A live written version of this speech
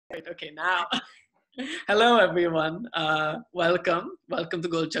Right, okay, now. Hello, everyone. Welcome to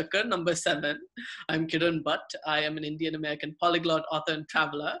Golchakkar, number 7. I'm Kiran Butt. I am an Indian American polyglot author and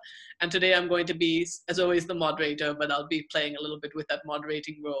traveler. And today I'm going to be, as always, the moderator, but I'll be playing a little bit with that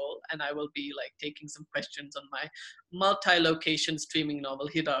moderating role. And I will be taking some questions on my multi-location streaming novel,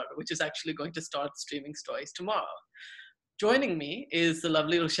 Hirar, which is actually going to start streaming stories tomorrow. Joining me is the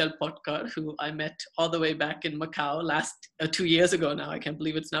lovely Rochelle Potkar, who I met all the way back in Macau 2 years ago now. I can't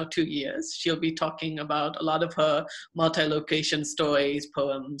believe it's now 2 years. She'll be talking about a lot of her multi-location stories,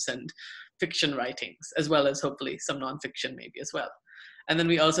 poems, and fiction writings, as well as hopefully some nonfiction maybe as well. And then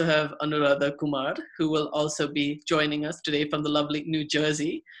we also have Anuradha Kumar, who will also be joining us today from the lovely New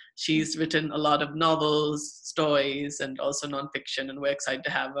Jersey. She's written a lot of novels, stories, and also nonfiction, and we're excited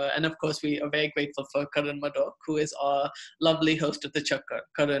to have her. And of course, we are very grateful for Karan Madok, who is our lovely host of the Chakkar.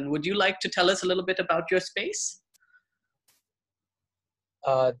 Karan, would you like to tell us a little bit about your space?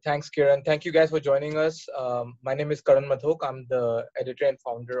 Thanks, Kiran. Thank you guys for joining us. My name is Karan Madhok. I'm the editor and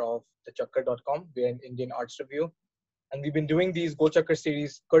founder of thechakkar.com. We're an Indian arts review. And we've been doing these Golchakkar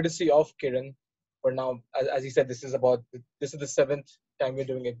series courtesy of Kiran. For now, as he said, this is the 7th time we're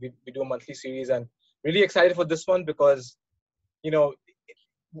doing it. We do a monthly series, and really excited for this one because,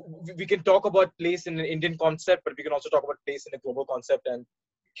 we can talk about place in an Indian concept, but we can also talk about place in a global concept. And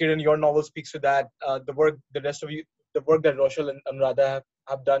Kiran, your novel speaks to that. The work that Rochelle and Anuradha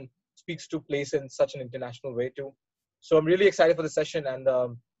have done speaks to place in such an international way too. So I'm really excited for the session, and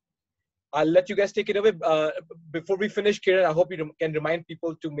I'll let you guys take it away. Before we finish, Kiran, I hope you can remind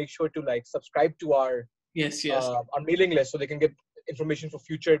people to make sure to subscribe to our our mailing list so they can get information for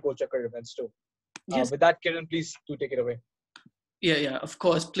future Golchakkar events too. With that, Kiran, please do take it away. Yeah, of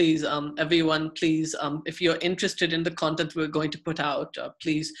course. Please, everyone, please, if you're interested in the content we're going to put out,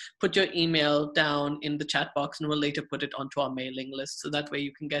 please put your email down in the chat box and we'll later put it onto our mailing list. So that way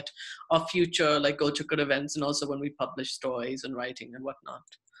you can get our future Golchakkar events and also when we publish stories and writing and whatnot.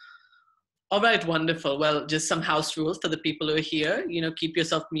 All right, wonderful. Well, just some house rules for the people who are here. Keep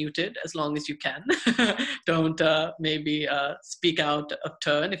yourself muted as long as you can. Don't maybe speak out of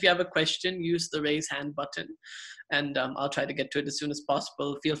turn. If you have a question, use the raise hand button. And I'll try to get to it as soon as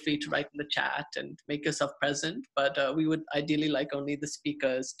possible. Feel free to write in the chat and make yourself present. But we would ideally like only the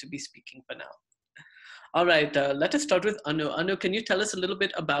speakers to be speaking for now. All right, let us start with Anu. Anu, can you tell us a little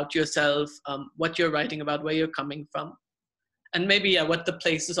bit about yourself, what you're writing about, where you're coming from? And maybe what the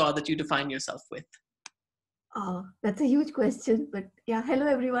places are that you define yourself with. That's a huge question, but yeah, hello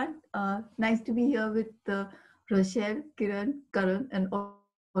everyone. Nice to be here with Rochelle, Kiran, Karan, and all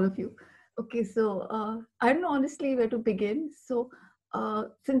of you. Okay, so I don't know honestly where to begin. So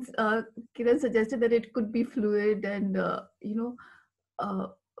since Kiran suggested that it could be fluid and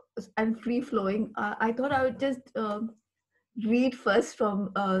and free flowing, I thought I would just read first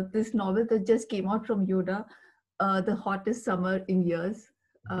from this novel that just came out from Yoda. The hottest summer in years.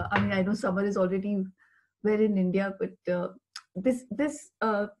 I know summer is already well in India, but the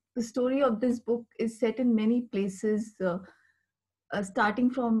story of this book is set in many places, starting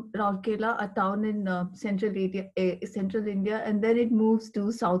from Rourkela, a town in central India, and then it moves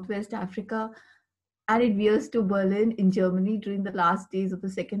to Southwest Africa, and it veers to Berlin in Germany during the last days of the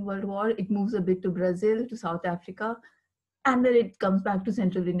Second World War. It moves a bit to Brazil, to South Africa, and then it comes back to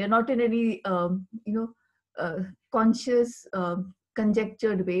central India, not in any conscious,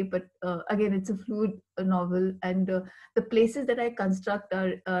 conjectured way, but again, it's a fluid novel, and the places that I construct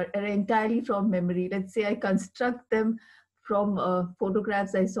are entirely from memory. Let's say I construct them from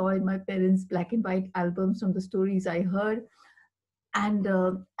photographs I saw in my parents' black and white albums, from the stories I heard, and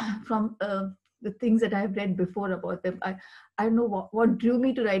from the things that I've read before about them. I don't know what drew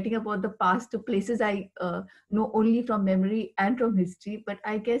me to writing about the past, to places I know only from memory and from history, but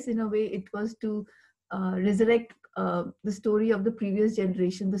I guess in a way it was to resurrect the story of the previous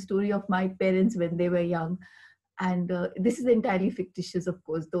generation, the story of my parents when they were young. And this is entirely fictitious, of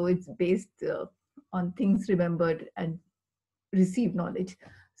course, though it's based on things remembered and received knowledge.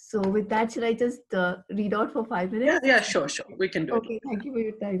 So with that, should I just read out for 5 minutes? Yeah, sure. We can do it. Okay, thank you for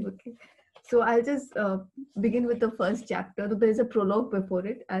your time. Okay. So I'll just begin with the first chapter. There's a prologue before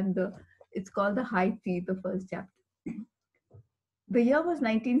it, and it's called The High Tea, the first chapter. The year was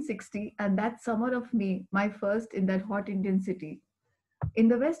 1960, and that summer of May, my first in that hot Indian city. In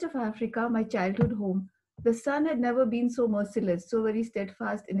the west of Africa, my childhood home, the sun had never been so merciless, so very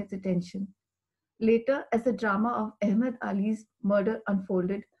steadfast in its attention. Later, as the drama of Ahmed Ali's murder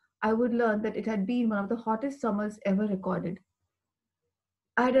unfolded, I would learn that it had been one of the hottest summers ever recorded.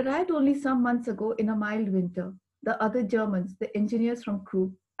 I had arrived only some months ago in a mild winter. The other Germans, the engineers from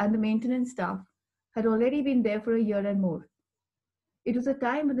Crew, and the maintenance staff had already been there for a year and more. It was a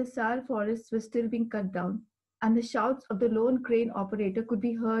time when the sal forests were still being cut down, and the shouts of the lone crane operator could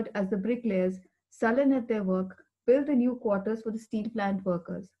be heard as the bricklayers, sullen at their work, built the new quarters for the steel plant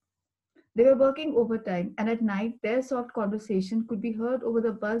workers. They were working overtime, and at night their soft conversation could be heard over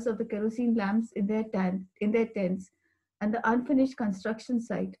the buzz of the kerosene lamps in their tents and the unfinished construction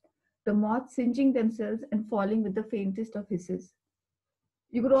site, the moths singeing themselves and falling with the faintest of hisses.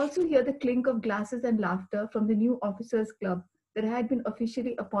 You could also hear the clink of glasses and laughter from the new officers' club that I had been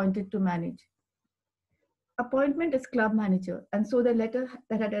officially appointed to manage. Appointment as club manager, and so the letter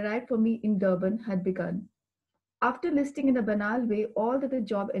that had arrived for me in Durban had begun. After listing in a banal way all that the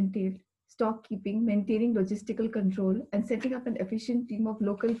job entailed, stock keeping, maintaining logistical control, and setting up an efficient team of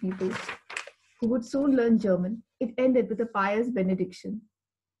local people who would soon learn German, it ended with a pious benediction.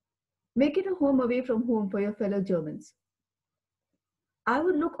 Make it a home away from home for your fellow Germans. I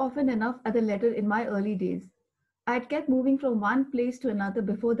would look often enough at the letter in my early days. I had kept moving from one place to another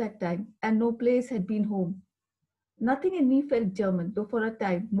before that time, and no place had been home. Nothing in me felt German, though for a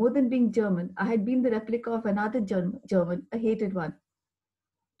time, more than being German, I had been the replica of another German, a hated one.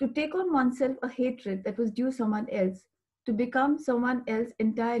 To take on oneself a hatred that was due someone else, to become someone else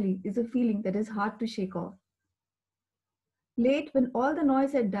entirely, is a feeling that is hard to shake off. Late, when all the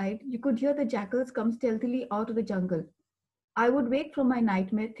noise had died, you could hear the jackals come stealthily out of the jungle. I would wake from my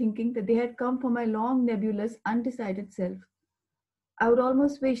nightmare thinking that they had come for my long, nebulous, undecided self. I would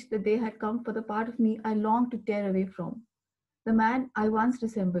almost wish that they had come for the part of me I longed to tear away from, the man I once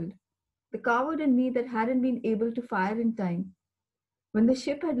resembled, the coward in me that hadn't been able to fire in time. When the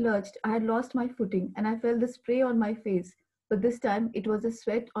ship had lurched, I had lost my footing and I felt the spray on my face, but this time it was the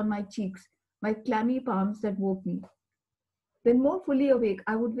sweat on my cheeks, my clammy palms that woke me. Then, more fully awake,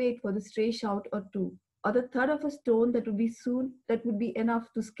 I would wait for the stray shout or two, or the thud of a stone that would be enough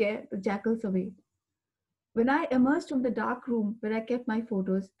to scare the jackals away. When I emerged from the dark room where I kept my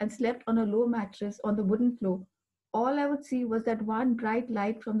photos and slept on a low mattress on the wooden floor, all I would see was that one bright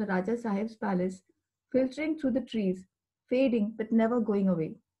light from the Raja Sahib's palace, filtering through the trees, fading but never going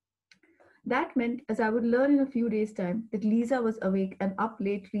away. That meant, as I would learn in a few days' time, that Lisa was awake and up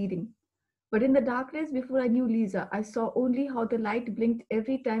late reading. But in the darkness before I knew Lisa, I saw only how the light blinked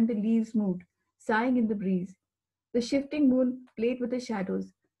every time the leaves moved, sighing in the breeze. The shifting moon played with the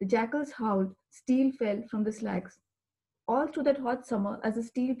shadows. The jackals howled, steel fell from the slags. All through that hot summer, as the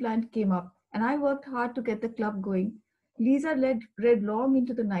steel plant came up, and I worked hard to get the club going, Lisa read long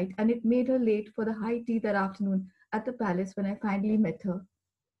into the night, and it made her late for the high tea that afternoon at the palace when I finally met her.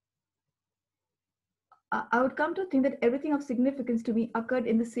 I would come to think that everything of significance to me occurred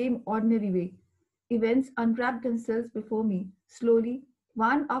in the same ordinary way. Events unwrapped themselves before me, slowly,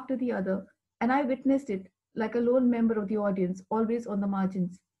 one after the other, and I witnessed it like a lone member of the audience, always on the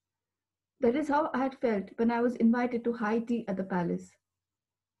margins. That is how I had felt when I was invited to high tea at the palace.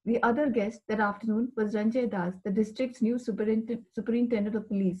 The other guest that afternoon was Ranjay Das, the district's new superintendent of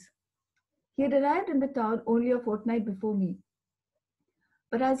police. He had arrived in the town only a fortnight before me.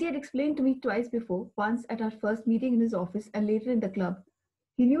 But as he had explained to me twice before, once at our first meeting in his office and later in the club,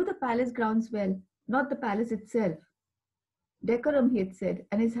 he knew the palace grounds well, not the palace itself. Decorum, he had said,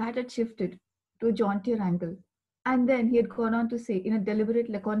 and his hat had shifted to a jauntier angle. And then he had gone on to say, in a deliberate,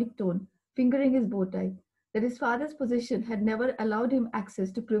 laconic tone, fingering his bow tie, that his father's position had never allowed him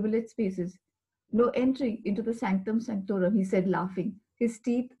access to privileged spaces. No entry into the sanctum sanctorum, he said, laughing, his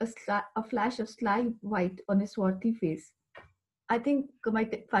teeth a flash of sly white on his swarthy face. I think my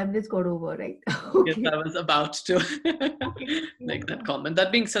 5 minutes got over, right? Okay. Yes, I was about to make that comment.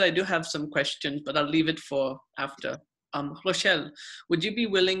 That being said, I do have some questions, but I'll leave it for after. Rochelle, would you be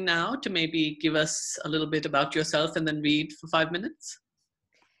willing now to maybe give us a little bit about yourself and then read for 5 minutes?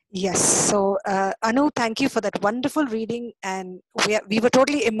 Yes. So, Anu, thank you for that wonderful reading. And we were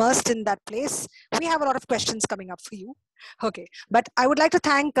totally immersed in that place. We have a lot of questions coming up for you. Okay. But I would like to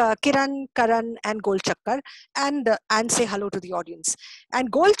thank Kiran, Karan, and Golchakkar and say hello to the audience. And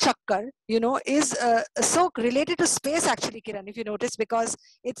Golchakkar, is so related to space, actually, Kiran, if you notice, because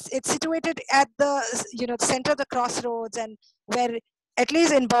it's situated at the, center of the crossroads, and where, at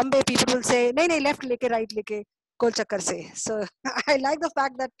least in Bombay, people will say, nahi, nahi, left leke, right leke. Golchakkar se. So I like the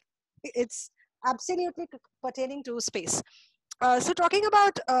fact that it's absolutely pertaining to space. So talking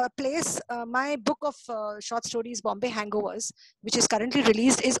about place, my book of short stories, Bombay Hangovers, which is currently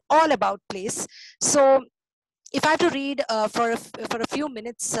released, is all about place. So if I have to read for a few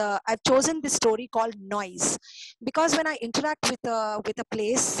minutes, I've chosen this story called Noise, because when I interact with a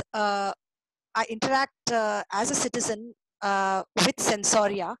place, I interact as a citizen with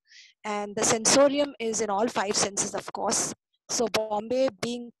sensoria, and the sensorium is in all 5 senses, of course. So Bombay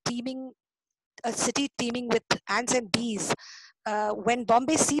being a city teeming with ants and bees, when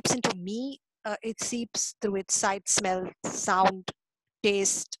Bombay seeps into me, it seeps through its sight, smell, sound,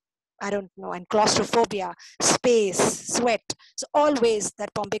 taste, I don't know, and claustrophobia, space, sweat. So all ways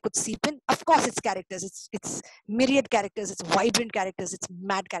that Bombay could seep in. Of course, its characters, it's myriad characters, it's vibrant characters, it's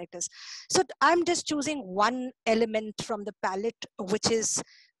mad characters. So I'm just choosing one element from the palette, which is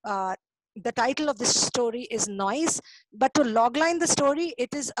the title of this story is Noise. But to logline the story,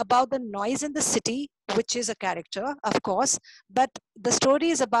 it is about the noise in the city, which is a character, of course. But the story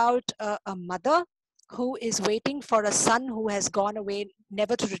is about a mother who is waiting for a son who has gone away,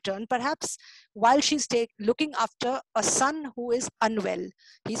 never to return perhaps, while she's looking after a son who is unwell.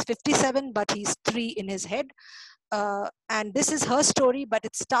 He's 57, but he's 3 in his head. And this is her story, but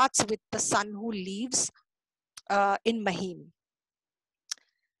it starts with the son who leaves in Mahim.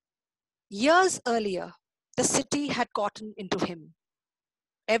 Years earlier, the city had gotten into him.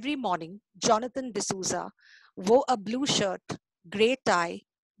 Every morning, Jonathan D'Souza wore a blue shirt, grey tie,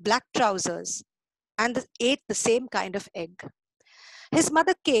 black trousers, and ate the same kind of egg. His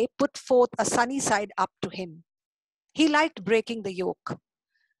mother Kay put forth a sunny side up to him. He liked breaking the yolk,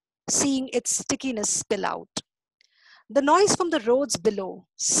 seeing its stickiness spill out. The noise from the roads below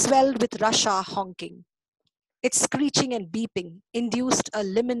swelled with rush hour honking. Its screeching and beeping induced a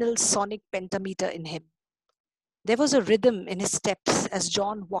liminal sonic pentameter in him. There was a rhythm in his steps as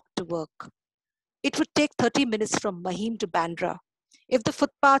John walked to work. It would take 30 minutes from Mahim to Bandra if the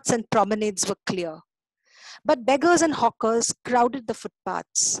footpaths and promenades were clear. But beggars and hawkers crowded the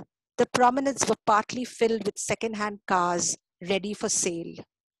footpaths. The promenades were partly filled with second-hand cars ready for sale,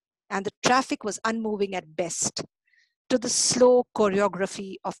 and the traffic was unmoving at best to the slow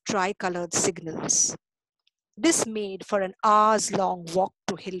choreography of tricolored signals. This made for an hours-long walk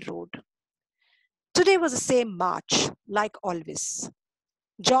to Hill Road. Today was the same march, like always.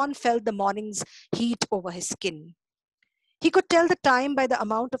 John felt the morning's heat over his skin. He could tell the time by the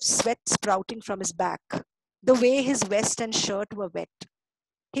amount of sweat sprouting from his back, the way his vest and shirt were wet.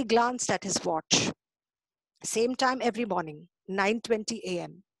 He glanced at his watch. Same time every morning, 9:20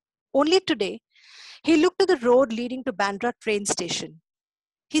 a.m. Only today, he looked to the road leading to Bandra train station.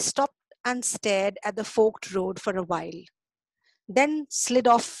 He stopped and stared at the forked road for a while, then slid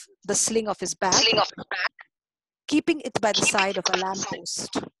off the sling of his bag, keeping it by the side of a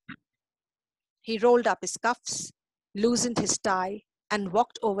lamppost. He rolled up his cuffs, loosened his tie, and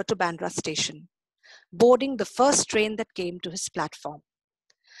walked over to Bandra station, boarding the first train that came to his platform.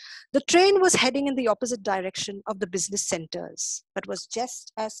 The train was heading in the opposite direction of the business centers, but was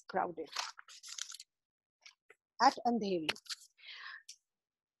just as crowded. At Andheri,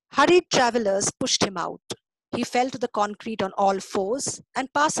 hurried travelers pushed him out. He fell to the concrete on all fours,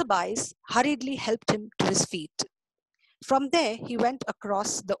 and passerbys hurriedly helped him to his feet. From there, he went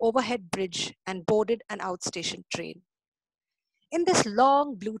across the overhead bridge and boarded an outstation train. In this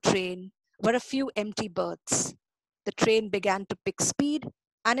long blue train were a few empty berths. The train began to pick speed,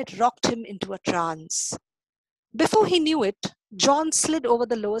 and it rocked him into a trance. Before he knew it, John slid over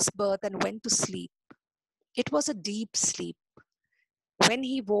the lowest berth and went to sleep. It was a deep sleep. When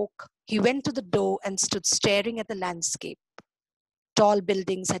he woke, he went to the door and stood staring at the landscape. Tall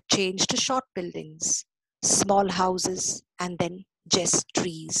buildings had changed to short buildings, small houses, and then just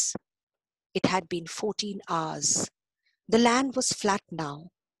trees. It had been 14 hours. The land was flat now,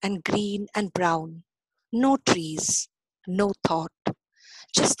 and green and brown. No trees, no thought,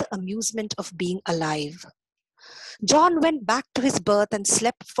 just the amusement of being alive. John went back to his berth and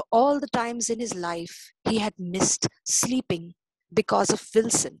slept for all the times in his life he had missed sleeping because of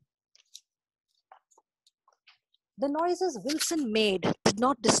Wilson. The noises Wilson made did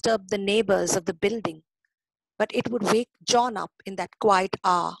not disturb the neighbors of the building, but it would wake John up in that quiet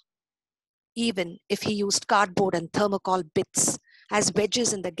hour, even if he used cardboard and thermocol bits as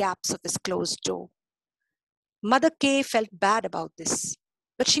wedges in the gaps of his closed door. Mother Kay felt bad about this,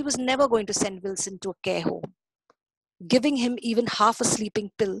 but she was never going to send Wilson to a care home. Giving him even half a sleeping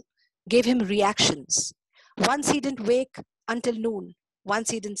pill gave him reactions. Once he didn't wake until noon,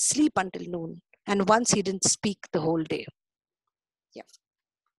 once he didn't sleep until noon, and once he didn't speak the whole day. Yeah.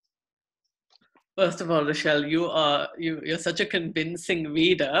 First of all, Rochelle, you're such a convincing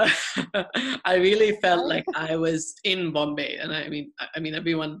reader. I really felt like I was in Bombay, and I mean,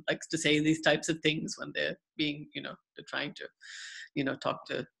 everyone likes to say these types of things when they're being, they're trying to, talk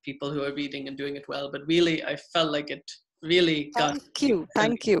to people who are reading and doing it well. But really, I felt like it really got.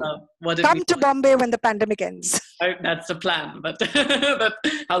 Thank you. What Come to Bombay when the pandemic ends. That's the plan, but but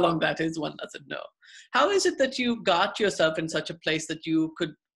how long that is, one doesn't know. How is it that you got yourself in such a place that you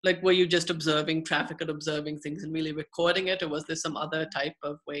could? Like, were you just observing traffic and observing things and really recording it? Or was there some other type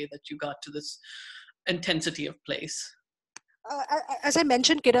of way that you got to this intensity of place? As I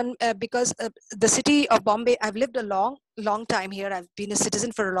mentioned, Kiran, because the city of Bombay, I've lived a long time here. I've been a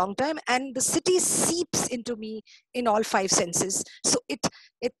citizen for a long time, and the city seeps into me in all five senses. So it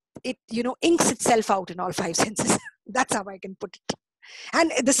inks itself out in all five senses. That's how I can put it.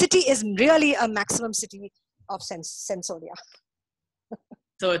 And the city is really a maximum city of sensoria.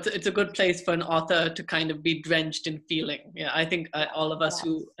 So it's a good place for an author to kind of be drenched in feeling. Yeah, I think all of us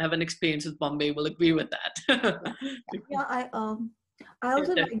who have an experience with Bombay will agree with that. Yeah, I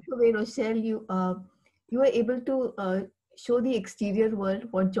also like the way, Rochelle, you were able to show the exterior world,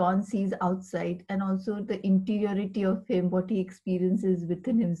 what John sees outside, and also the interiority of him, what he experiences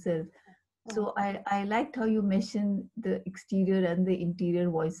within himself. So I liked how you mentioned the exterior and the interior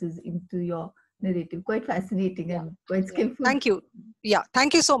voices into your narrative. Quite fascinating and quite skillful. Thank you. Yeah,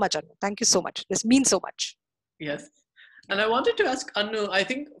 thank you so much, Anu. Thank you so much. This means so much. Yes. And I wanted to ask Anu, I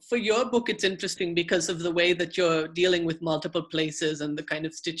think for your book, it's interesting because of the way that you're dealing with multiple places and the kind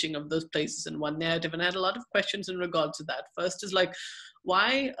of stitching of those places in one narrative. And I had a lot of questions in regards to that. First is like,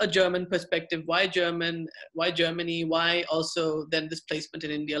 why a German perspective? Why German? Why Germany? Why also then this placement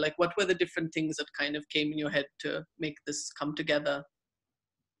in India? Like, what were the different things that kind of came in your head to make this come together?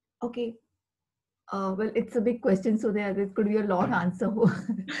 Okay. Well, it's a big question, so there could be a long answer.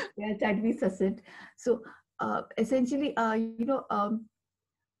 I'll try to be succinct. So essentially, I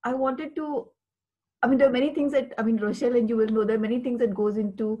wanted to. I mean, there are many things that, I mean, Rochelle and you will know, there are many things that goes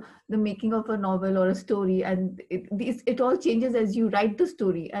into the making of a novel or a story, and it all changes as you write the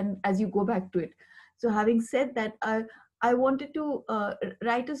story and as you go back to it. So having said that, I wanted to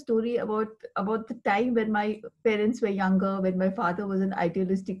write a story about the time when my parents were younger, when my father was an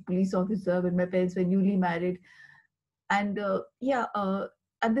idealistic police officer, when my parents were newly married. And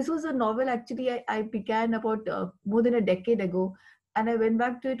and this was a novel actually I began about more than a decade ago, and I went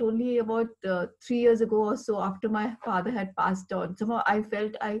back to it only about 3 years ago or so, after my father had passed on. Somehow I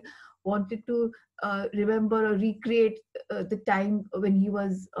felt I wanted to remember or recreate the time when he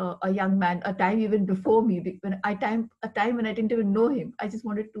was a young man, a time even before me, a time when I didn't even know him. I just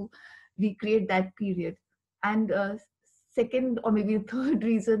wanted to recreate that period. And second, or maybe the third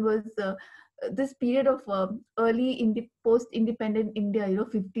reason was this period of post-independent India,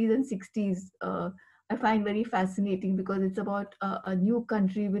 50s and 60s. I find very fascinating because it's about a new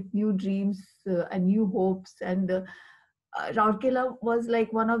country with new dreams and new hopes. And Rourkela was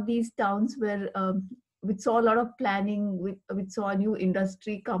like one of these towns where we saw a lot of planning. We saw a new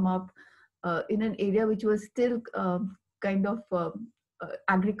industry come up in an area which was still kind of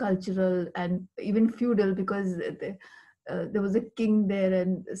agricultural and even feudal, because there was a king there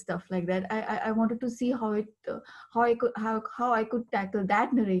and stuff like that. I wanted to see how I could tackle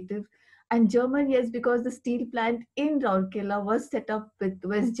that narrative. And German, yes, because the steel plant in Rourkela was set up with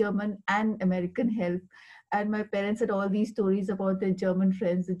West German and American help. And my parents had all these stories about their German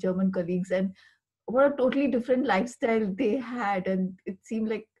friends, the German colleagues, and what a totally different lifestyle they had. And it seemed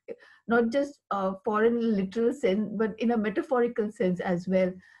like not just foreign in a literal sense, but in a metaphorical sense as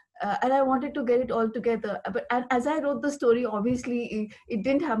well. And I wanted to get it all together. And as I wrote the story, obviously it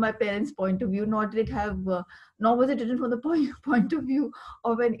didn't have my parents' point of view, nor did it have, nor was it written from the point of view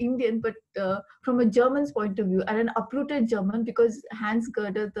of an Indian, but from a German's point of view, and an uprooted German, because Hans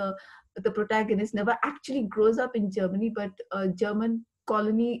Gerder, the protagonist, never actually grows up in Germany, but a German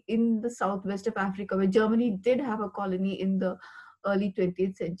colony in the southwest of Africa, where Germany did have a colony in the early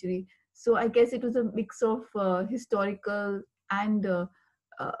 20th century. So I guess it was a mix of historical and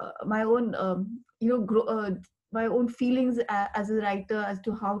my own, my own feelings as a writer as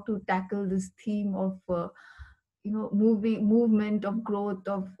to how to tackle this theme of, movement, of growth,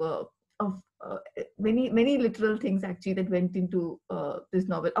 of many literal things actually that went into this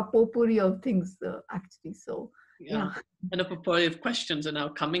novel, a potpourri of things actually. So yeah. And a potpourri of questions are now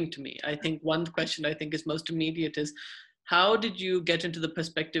coming to me. I think one question I think is most immediate is, how did you get into the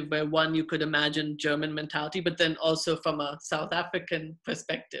perspective where, one, you could imagine German mentality, but then also from a South African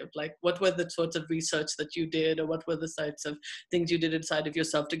perspective? Like, what were the sorts of research that you did, or what were the sorts of things you did inside of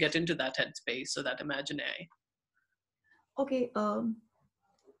yourself to get into that headspace or that imaginary? Okay.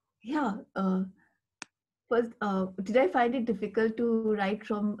 First, did I find it difficult to write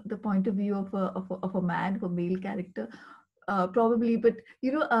from the point of view of a man, of a male character? Probably, but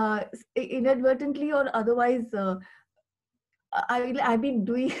inadvertently or otherwise, I've been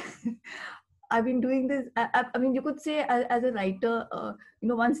doing I've been doing this. I mean, you could say as a writer,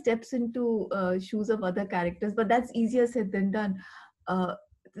 one steps into shoes of other characters, but that's easier said than done.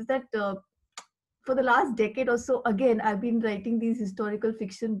 That for the last decade or so, again, I've been writing these historical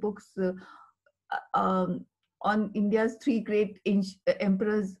fiction books. on India's three great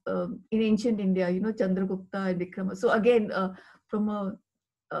emperors in ancient India, Chandragupta and Vikrama. So again, from a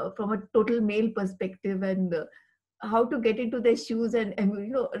total male perspective, and how to get into their shoes and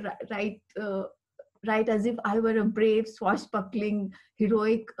write as if I were a brave, swashbuckling,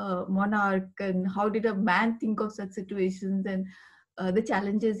 heroic monarch, and how did a man think of such situations, and the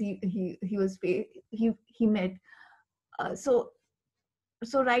challenges he met. So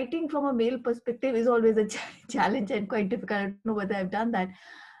writing from a male perspective is always a challenge and quite difficult. I don't know whether I've done that.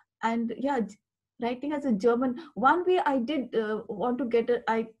 And yeah, writing as a German, one way I did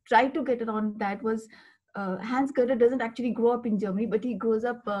I tried to get it on that was Hans Goethe doesn't actually grow up in Germany, but he grows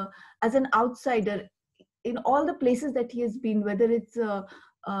up as an outsider in all the places that he has been, whether it's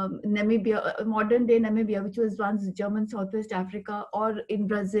Namibia, modern day Namibia, which was once German Southwest Africa, or in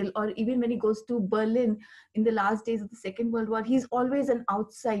Brazil, or even when he goes to Berlin in the last days of the Second World War, he's always an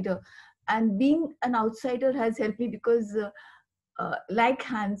outsider. And being an outsider has helped me because like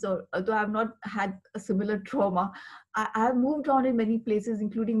Hans, or although I've not had a similar trauma, I have moved on in many places,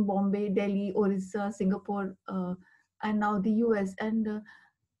 including Bombay, Delhi, Orissa, Singapore, and now the US.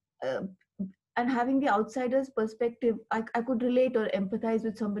 And having the outsider's perspective, I could relate or empathize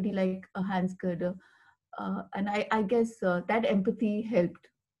with somebody like Hans Goethe. And I guess that empathy helped.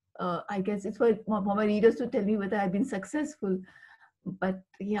 I guess it's for my readers to tell me whether I've been successful. But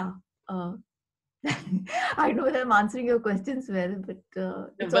yeah, I know that I'm answering your questions well, but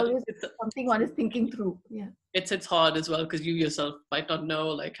it's always something one is thinking through. Yeah, it's hard as well because you yourself might not know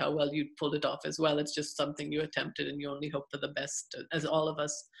like how well you pulled it off as well. It's just something you attempted, and you only hope for the best, as all of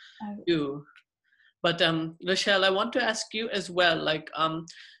us do. But Rochelle, I want to ask you as well, like,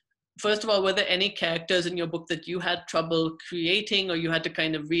 first of all, were there any characters in your book that you had trouble creating, or you had to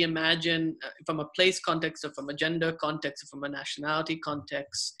kind of reimagine from a place context, or from a gender context, or from a nationality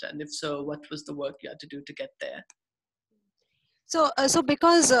context? And if so, what was the work you had to do to get there? So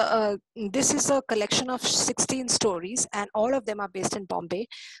because this is a collection of 16 stories, and all of them are based in Bombay,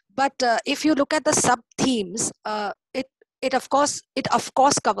 but if you look at the sub themes, it of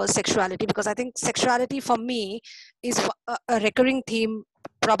course covers sexuality, because I think sexuality for me is a recurring theme,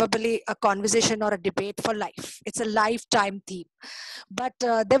 probably a conversation or a debate for life. It's a lifetime theme. But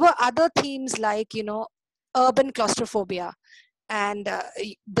there were other themes like, urban claustrophobia, and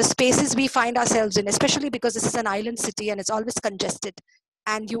the spaces we find ourselves in, especially because this is an island city and it's always congested,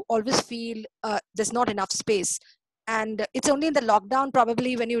 and you always feel there's not enough space. And it's only in the lockdown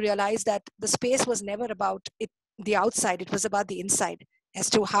probably when you realize that the space was never about the outside, it was about the inside, as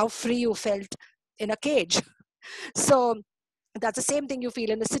to how free you felt in a cage. So that's the same thing you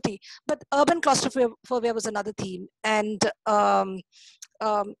feel in the city. But urban claustrophobia was another theme. And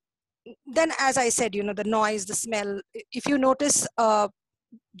then, as I said, the noise, the smell, if you notice,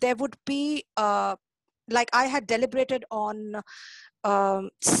 there would be, like I had deliberated on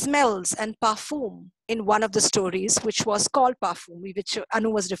smells and parfum in one of the stories, which was called Parfum, which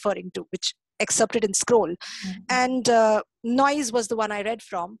Anu was referring to, which excerpted in Scroll. Mm-hmm. And noise was the one I read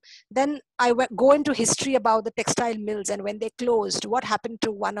from. Then I go into history about the textile mills, and when they closed, what happened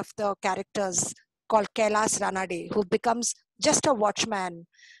to one of the characters called Kailas Ranade, who becomes just a watchman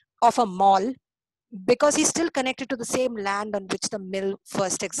of a mall, because he's still connected to the same land on which the mill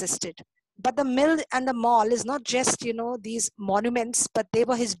first existed. But the mill and the mall is not just, these monuments, but they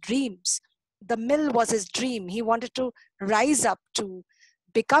were his dreams. The mill was his dream. He wanted to rise up to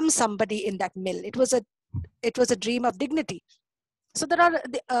become somebody in that mill. It was a dream of dignity. So there are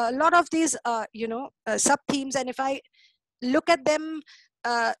a lot of these, sub themes. And if I look at them,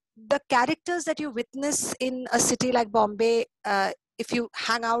 the characters that you witness in a city like Bombay, if you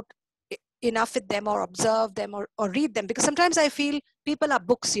hang out enough with them, or observe them, or read them, because sometimes I feel people are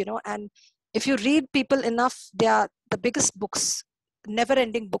books, and if you read people enough, they are the biggest books,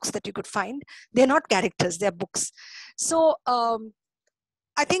 never-ending books that you could find. They're not characters, they're books. So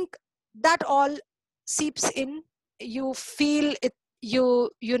I think that all seeps in. You feel it, you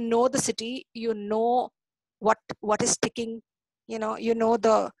know the city, you know what is ticking, you know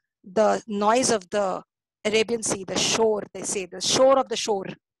the noise of the Arabian Sea, the shore, they say, the shore of the shore,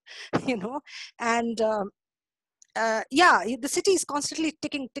 and the city is constantly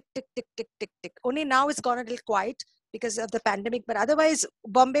ticking, tick, tick, tick, tick, tick, tick. Only now it's gone a little quiet because of the pandemic, but otherwise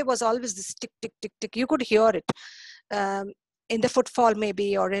Bombay was always this tick, tick, tick, tick. You could hear it in the footfall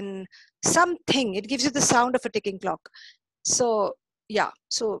maybe, or in something. It gives you the sound of a ticking clock. So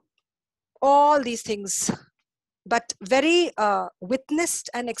so all these things, but very witnessed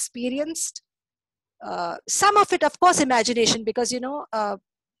and experienced. Some of it, of course, imagination, because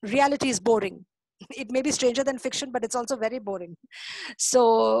reality is boring. It may be stranger than fiction, but it's also very boring.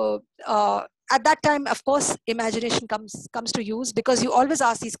 So at that time, of course, imagination comes to use, because you always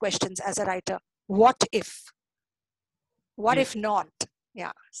ask these questions as a writer. What if? What if not?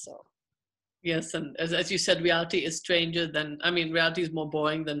 Yeah. So. Yes, and as you said, reality is stranger than, I mean, reality is more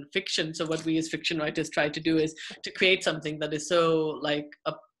boring than fiction. So what we as fiction writers try to do is to create something that is so like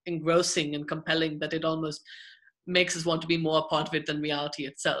engrossing and compelling that it almost makes us want to be more a part of it than reality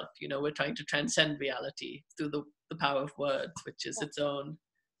itself. You know, we're trying to transcend reality through the power of words, which is its own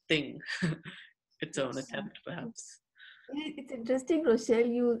thing, its own attempt, perhaps. It's interesting, Rochelle.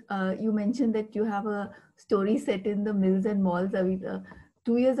 You mentioned that you have a story set in the mills and malls. I mean,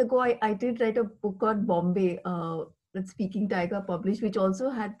 2 years ago, I did write a book on Bombay that Speaking Tiger published, which also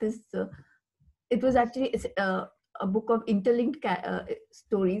had this. It was actually a book of interlinked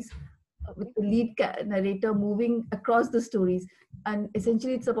stories with the lead narrator moving across the stories, and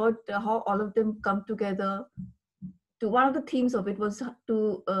essentially it's about how all of them come together. To one of the themes of it was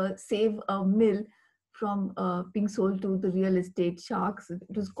to save a mill from being sold to the real estate sharks.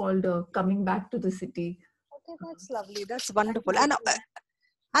 It was called Coming Back to the City. Okay, that's lovely. That's wonderful.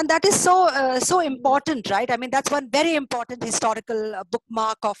 And that is so important, right? I mean, that's one very important historical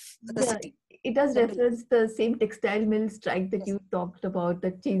bookmark of the city. It does reference the same textile mill strike that you talked about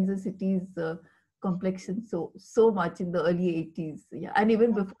that changed the city's complexion so much in the early 80s. Yeah, and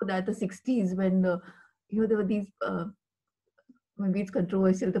even before that, the 60s, when there were these. Maybe it's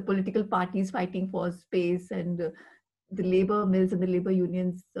controversial. The political parties fighting for space, and the labor mills and the labor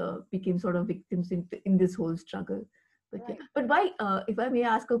unions became sort of victims in this whole struggle. But right. But why, if I may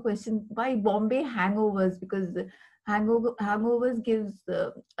ask a question, why Bombay hangovers? Because hangovers gives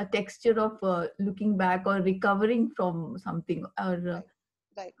a texture of looking back or recovering from something. Or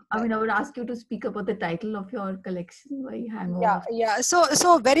right. I mean, I would ask you to speak about the title of your collection. Why hangovers? Yeah.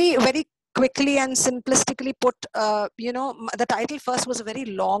 So very quickly and simplistically put, the title first was a very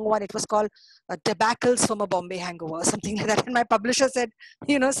long one. It was called Debacles from a Bombay Hangover, something like that. And my publisher said,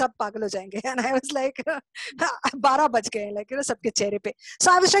 sab pagal ho jayenge. And I was like, 12 baj gaye, like, sabke chehre pe.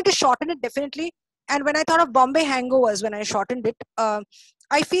 So I was trying to shorten it definitely. And when I thought of Bombay Hangovers, when I shortened it,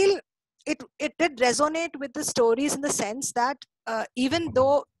 I feel it did resonate with the stories in the sense that even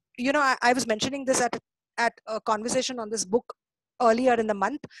though, I was mentioning this at a conversation on this book earlier in the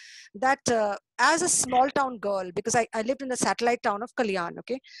month, that as a small town girl, because I lived in the satellite town of Kalyan,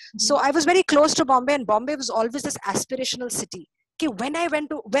 okay? Mm-hmm. So I was very close to Bombay, and Bombay was always this aspirational city. Okay, when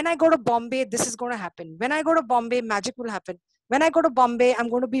I go to Bombay, this is going to happen. When I go to Bombay, magic will happen. When I go to Bombay, I'm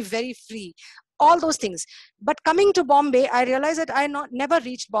going to be very free. All those things. But coming to Bombay, I realized that I never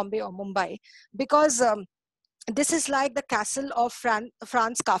reached Bombay or Mumbai, because this is like the castle of Franz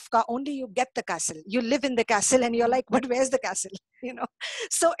Kafka. Only you get the castle. You live in the castle and you're like, but where's the castle?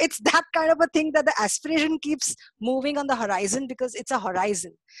 So it's that kind of a thing, that the aspiration keeps moving on the horizon, because it's a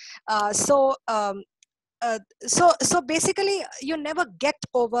horizon. So basically, you never get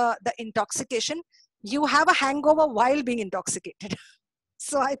over the intoxication. You have a hangover while being intoxicated.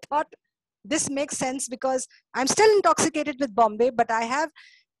 So I thought this makes sense, because I'm still intoxicated with Bombay, but I have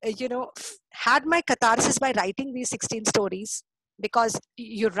had my catharsis by writing these 16 stories, because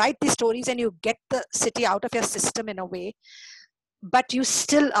you write these stories and you get the city out of your system in a way, but you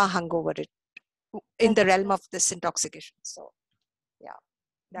still are hungover it in the realm of this intoxication. So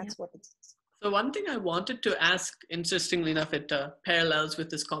that's what it is. So one thing I wanted to ask, interestingly enough, it parallels with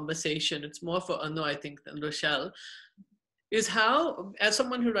this conversation. It's more for Anu, I think, than Rochelle, is how, as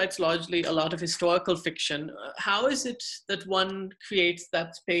someone who writes largely a lot of historical fiction, how is it that one creates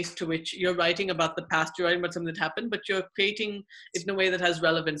that space to which you're writing about the past, you're writing about something that happened, but you're creating it in a way that has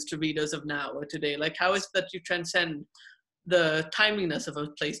relevance to readers of now or today? Like, how is it that you transcend the timeliness of a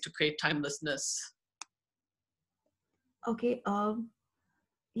place to create timelessness? Okay,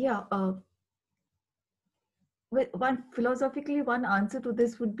 philosophically, one answer to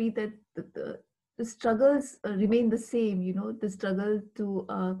this would be that the struggles remain the same. The struggle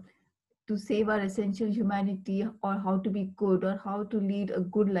to save our essential humanity, or how to be good, or how to lead a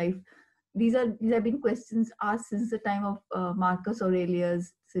good life. These have been questions asked since the time of Marcus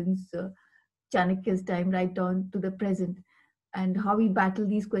Aurelius, since Chanakya's time, right down to the present. And how we battle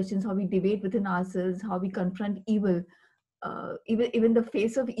these questions, how we debate within ourselves, how we confront evil. Even the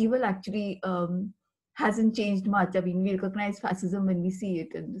face of evil actually hasn't changed much. I mean, we recognize fascism when we see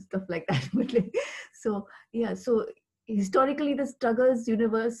it and stuff like that. So historically, the struggle is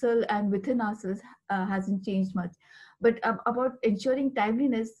universal and within ourselves hasn't changed much. But about ensuring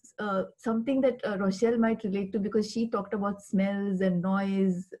timeliness, something that Rochelle might relate to, because she talked about smells and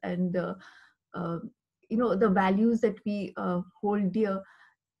noise and the values that we hold dear.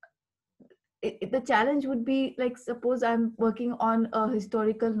 the challenge would be like, suppose I'm working on a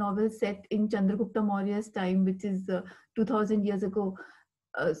historical novel set in Chandragupta Maurya's time, which is 2000 years ago.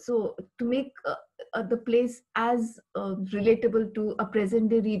 So to make the place as relatable to a present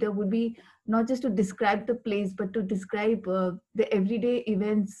day reader would be not just to describe the place, but to describe the everyday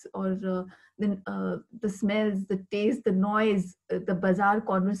events, or the smells, the taste, the noise, the bazaar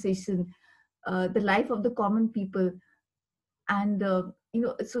conversation, the life of the common people. And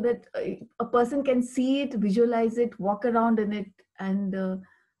so that a person can see it, visualize it, walk around in it, and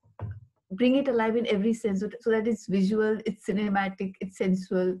bring it alive in every sense, so that it's visual, it's cinematic, it's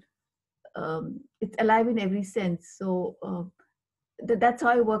sensual, it's alive in every sense. So that's how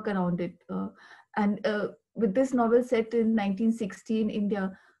I work around it. And with this novel set in 1960 in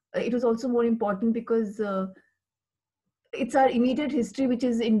India, it was also more important because it's our immediate history which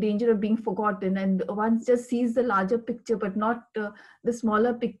is in danger of being forgotten, and one just sees the larger picture, but not the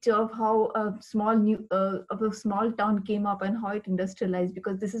smaller picture of how of a small town came up and how it industrialized,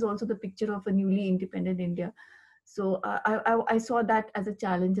 because this is also the picture of a newly independent India. So I saw that as a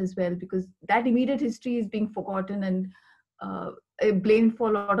challenge as well, because that immediate history is being forgotten and blamed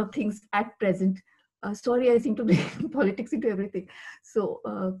for a lot of things at present. Sorry, I seem to bring politics into everything. So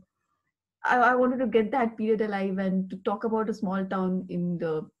I wanted to get that period alive and to talk about a small town in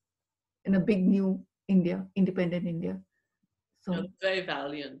a big new India, independent India. So it's very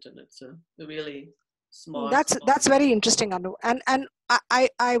valiant, and it's a really smart. That's very interesting, Anu. And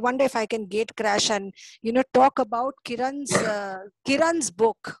I wonder if I can gate crash and talk about Kiran's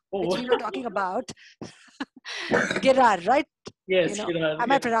book, which we were talking about. Kiran, right? Yes, Kiran.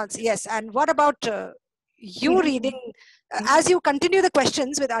 Am I pronounced? Yes. And what about you reading? As you continue the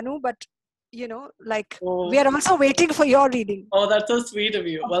questions with Anu, but we are also waiting for your reading. Oh, that's so sweet of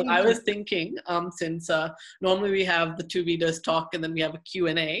you. Well, I was thinking, since normally we have the two readers talk and then we have a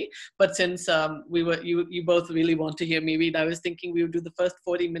Q&A, but since you both really want to hear me read, I was thinking we would do the first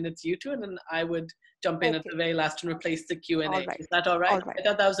 40 minutes you two, and then I would jump in at the very last and replace the Q&A. Right. Is that all right? All right. I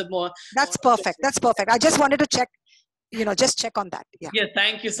thought that was a more... That's perfect. That's perfect. I just wanted to check. Just check on that. Yeah,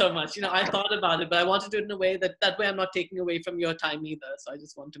 thank you so much. I thought about it, but I wanted to do it in a way that way I'm not taking away from your time either. So I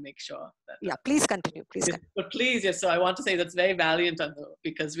just want to make sure that. Please continue. Please continue. But please, yes. So I want to say that's very valiant,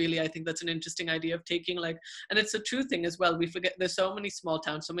 because really I think that's an interesting idea of taking and it's a true thing as well. We forget there's so many small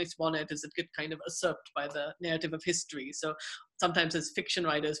towns, so many small narratives that get kind of usurped by the narrative of history. So sometimes as fiction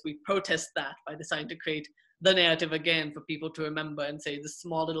writers, we protest that by deciding to create the narrative again for people to remember and say the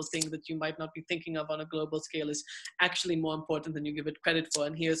small little thing that you might not be thinking of on a global scale is actually more important than you give it credit for.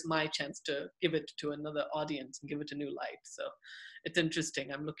 And here's my chance to give it to another audience and give it a new light. So it's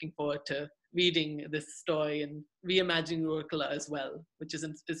interesting. I'm looking forward to reading this story and reimagining Rourkela as well, which is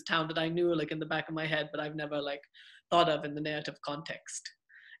this town that I knew in the back of my head, but I've never thought of in the narrative context.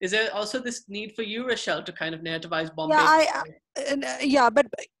 Is there also this need for you, Rochelle, to kind of narrativize Bombay?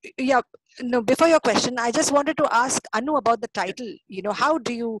 Before your question, I just wanted to ask Anu about the title. How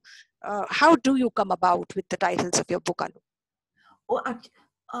do you come about with the titles of your book, Anu? Oh, actually,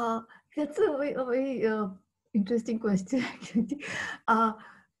 that's a very interesting question. Actually,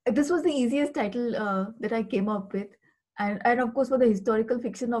 this was the easiest title that I came up with. And of course, for the historical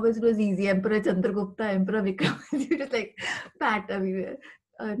fiction novels, it was easy. Emperor Chandragupta, Emperor Vikram. It was like pat everywhere.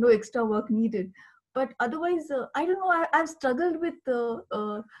 No extra work needed. But otherwise, I don't know. I've struggled with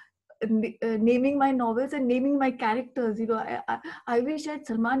naming my novels and naming my characters. I wish I had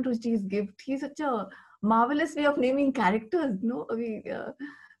Salman Rushdie's gift. He's such a marvelous way of naming characters.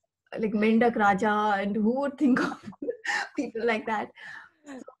 Like Mendak Raja, and who would think of people like that?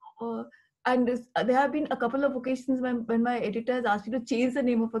 So, and there have been a couple of occasions when my editor has asked me to change the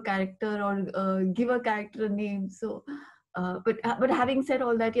name of a character or give a character a name. So, but having said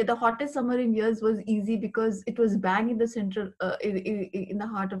all that, the hottest summer in years was easy because it was bang in the central, in the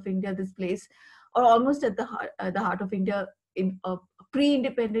heart of India. This place, or almost at the heart of India, in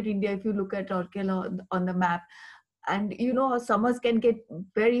pre-independent India. If you look at Rourkela on the map, and how summers can get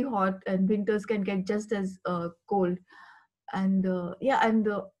very hot and winters can get just as cold. And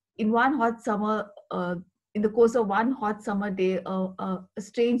in one hot summer, in the course of one hot summer day, a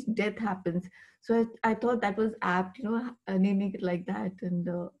strange death happens. So I thought that was apt, naming it like that. And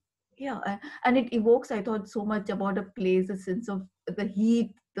and it evokes, I thought, so much about a place, a sense of the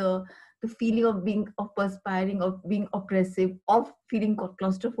heat, the feeling of perspiring, of being oppressive, of feeling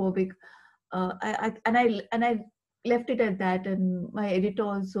claustrophobic. I left it at that, and my editor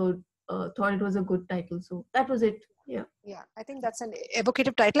also thought it was a good title. So that was it. Yeah, I think that's an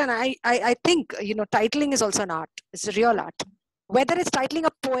evocative title, and I think titling is also an art. It's a real art, whether it's titling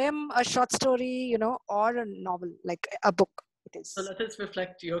a poem, a short story, or a novel like a book. it is. So let us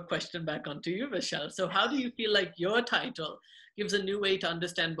reflect your question back onto you, Rochelle. So how do you feel like your title gives a new way to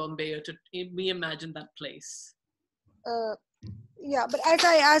understand Bombay or to reimagine that place? Yeah, but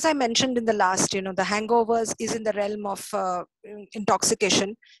as I mentioned in the last, the hangovers is in the realm of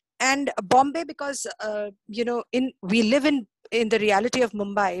intoxication, and Bombay, because we live in the reality of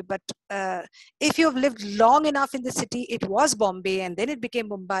Mumbai, but if you've lived long enough in the city, it was Bombay and then it became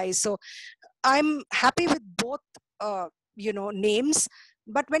Mumbai. So I'm happy with both names.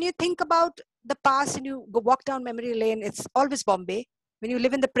 But when you think about the past and you go walk down memory lane, it's always Bombay. When you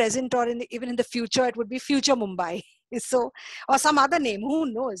live in the present or even in the future, it would be future Mumbai. So, or some other name, who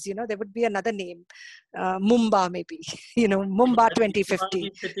knows? There would be another name, Mumba maybe, Mumba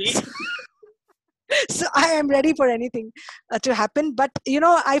 2050. City. So I am ready for anything to happen. But,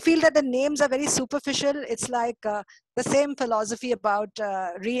 I feel that the names are very superficial. It's like the same philosophy about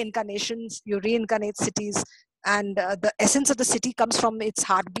reincarnations. You reincarnate cities, and the essence of the city comes from its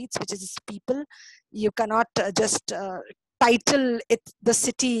heartbeats, which is its people. You cannot just title it the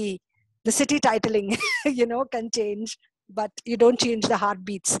city. The city titling, can change, but you don't change the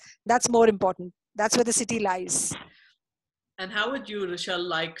heartbeats. That's more important. That's where the city lies. And how would you, Rochelle,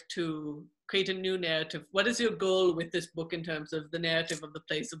 like to create a new narrative? What is your goal with this book in terms of the narrative of the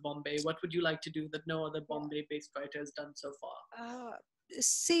place of Bombay? What would you like to do that no other Bombay-based writer has done so far?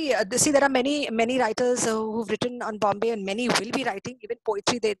 See, there are many writers who've written on Bombay, and many will be writing. Even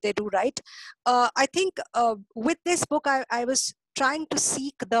poetry, they do write. I think with this book, I was trying to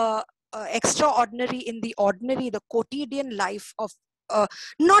seek the extraordinary in the ordinary, the quotidian life of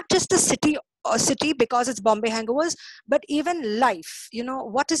not just the city because it's Bombay hangovers, but even life.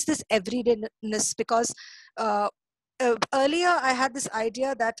 What is this everydayness? Because earlier I had this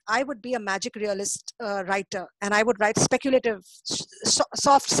idea that I would be a magic realist writer, and I would write speculative,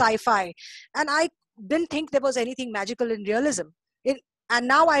 soft sci-fi, and I didn't think there was anything magical in realism. And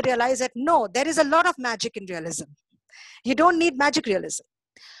now I realize that no, there is a lot of magic in realism. You don't need magic realism.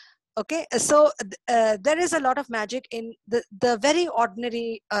 Okay, so there is a lot of magic in the very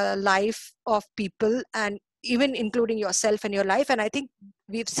ordinary life of people, and even including yourself and your life. And I think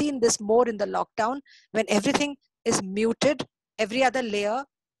we've seen this more in the lockdown, when everything is muted, every other layer,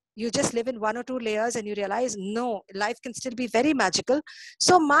 you just live in one or two layers, and you realize no, life can still be very magical.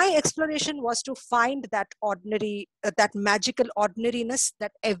 So my exploration was to find that ordinary, that magical ordinariness,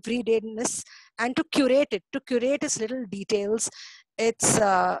 that everydayness, and to curate its little details. It's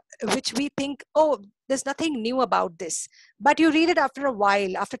which we think, oh, there's nothing new about this, but you read it after a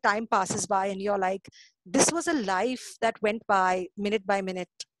while, after time passes by, and you're like, this was a life that went by minute by minute.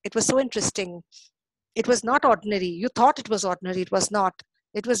 It was so interesting. It was not ordinary. You thought it was ordinary. It was not.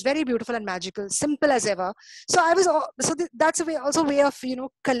 It was very beautiful and magical, simple as ever. So that's a way, also way of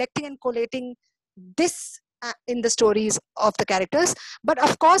collecting and collating this in the stories of the characters. But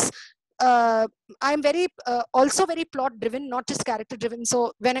of course, I'm very also very plot driven, not just character driven.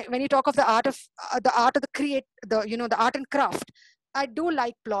 So when you talk of the art of the art and craft, I do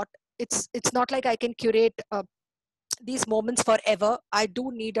like plot. It's not like I can curate these moments forever. I do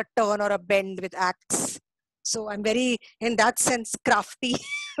need a turn or a bend with acts. So I'm very, in that sense, crafty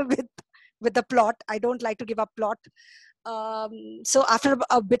with the plot. I don't like to give up plot. So after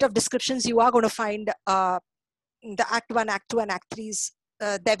a bit of descriptions, you are going to find the act 1, act 2, and act 3s.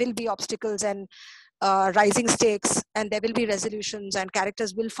 There will be obstacles and rising stakes, and there will be resolutions, and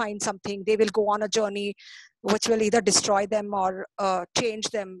characters will find something. They will go on a journey which will either destroy them or change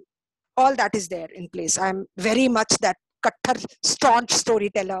them. All that is there in place. I'm very much that Chakkar staunch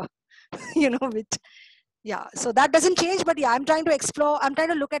storyteller, which, yeah, so that doesn't change. But yeah, I'm trying to explore, I'm trying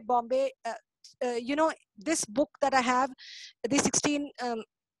to look at Bombay. This book that I have, these 16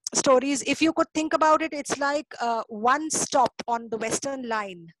 stories, if you could think about it, it's like one stop on the Western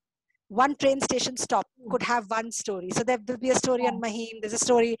line. One train station stop could have one story. So there will be a story on Mahim, there's a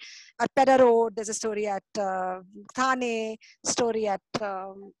story at Peda Road, there's a story at Thane, story at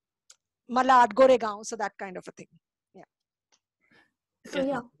Malad, Goregaon, so that kind of a thing. Yeah. So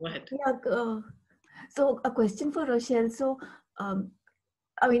Yes, go ahead. So a question for Rochelle. So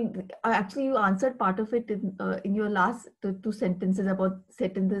I mean, actually, you answered part of it in your last two sentences about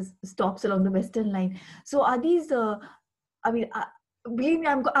set in the stops along the Western Line. So are these? Believe me,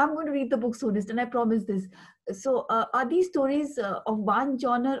 I'm going to read the book soonest, and I promise this. So are these stories of one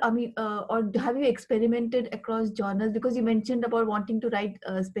genre? I mean, or have you experimented across genres? Because you mentioned about wanting to write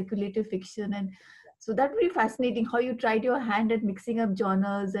speculative fiction, and so that would be fascinating. How you tried your hand at mixing up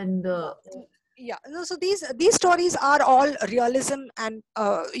genres and. Yeah, no, so these stories are all realism and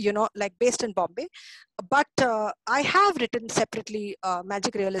like based in Bombay, but I have written separately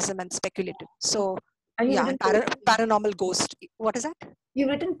magic realism and speculative. So Have you Yeah, written and poetry? paranormal ghost. What is that? You've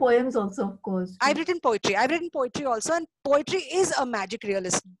written poems also, of course. I've written poetry. I've written poetry also, and poetry is a magic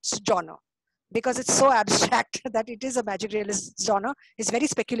realist genre because it's so abstract that it is a magic realist genre. It's very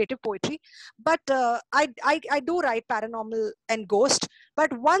speculative poetry. But I do write paranormal and ghost.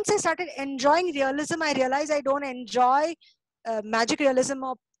 But once I started enjoying realism, I realized I don't enjoy magic realism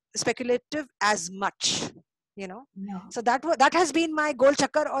or speculative as much. You know, Yeah. so that has been my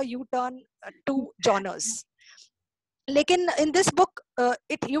Golchakkar or U-turn to genres. Like in this book,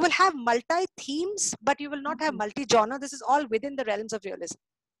 you will have multi themes, but you will not have multi genre. This is all within the realms of realism.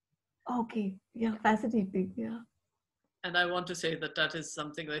 Okay. Yeah. Fascinating. Yeah. And I want to say that that is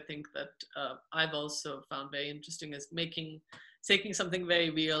something I think that I've also found very interesting, is taking something very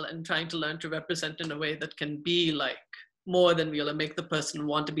real and trying to learn to represent in a way that can be like more than real and make the person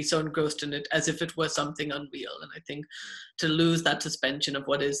want to be so engrossed in it as if it were something unreal. And I think to lose that suspension of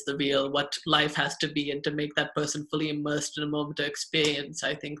what is the real, what life has to be, and to make that person fully immersed in a moment of experience,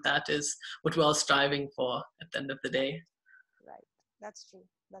 I think that is what we're all striving for at the end of the day. Right. That's true.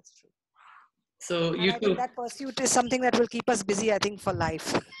 That's true. So And you I too. think that pursuit is something that will keep us busy, I think, for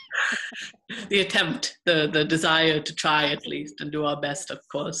life. The attempt, the desire to try at least and do our best, of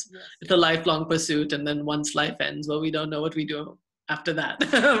course. Yes. It's a lifelong pursuit, and then once life ends, well, we don't know what we do after that.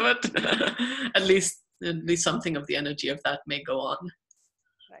 But at least something of the energy of that may go on.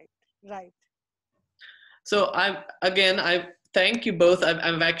 Right. Right. So I thank you both.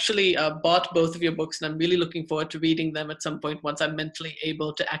 I've actually bought both of your books, and I'm really looking forward to reading them at some point once I'm mentally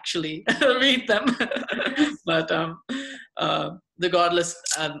able to actually read them. But regardless,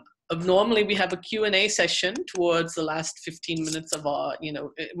 normally we have a Q&A session towards the last 15 minutes of our,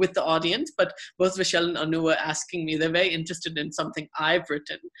 with the audience, but both Vishal and Anu were asking me, they're very interested in something I've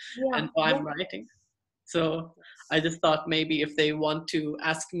written and I'm writing. So I just thought maybe if they want to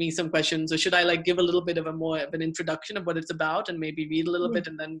ask me some questions, or should I like give a little bit of more of an introduction of what it's about and maybe read a little bit,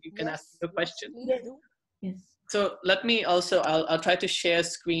 and then you can ask me a question. Please do. Yes. So let me also, I'll try to share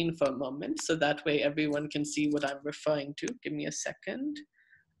screen for a moment, so that way everyone can see what I'm referring to. Give me a second.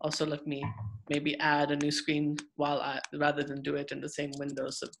 Also, let me maybe add a new screen rather than do it in the same window,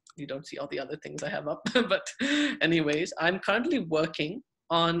 so you don't see all the other things I have up. But anyways, I'm currently working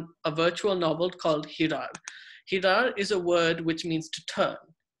on a virtual novel called Hirar. Hirar is a word which means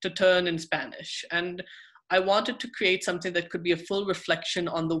to turn in Spanish. And I wanted to create something that could be a full reflection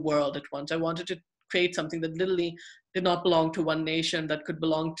on the world at once. I wanted to create something that literally did not belong to one nation, that could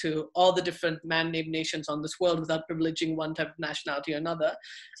belong to all the different man-made nations on this world without privileging one type of nationality or another.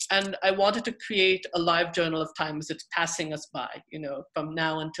 And I wanted to create a live journal of time as it's passing us by, from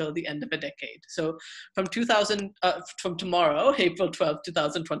now until the end of a decade. So from tomorrow, April 12th,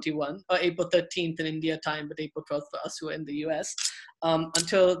 2021, or April 13th in India time, but April 12th for us who are in the US,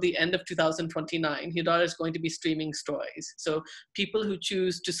 until the end of 2029, Hirar is going to be streaming stories. So people who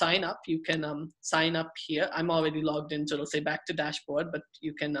choose to sign up, you can sign up here. I'm already logged in, so it'll say back to dashboard, but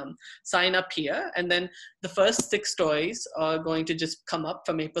you can sign up here. And then the first 6 stories are going to just come up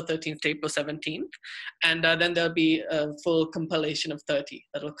from April 13th to April 17th. And then there'll be a full compilation of 30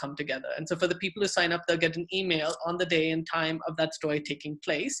 that will come together. And so for the people who sign up, they'll get an email on the day and time of that story taking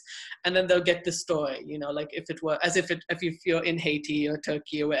place. And then they'll get the story, like if it were, as if you're in Haiti or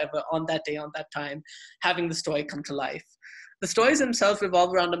Turkey or wherever on that day, on that time, having the story come to life. The stories themselves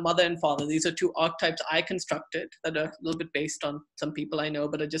revolve around a mother and father. These are 2 archetypes I constructed that are a little bit based on some people I know,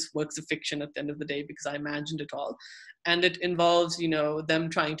 but are just works of fiction at the end of the day because I imagined it all. And it involves, them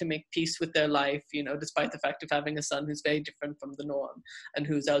trying to make peace with their life, despite the fact of having a son who's very different from the norm and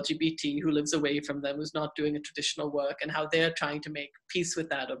who's LGBT, who lives away from them, who's not doing a traditional work, and how they're trying to make peace with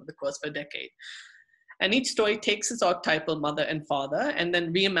that over the course of a decade. And each story takes its archetypal mother and father and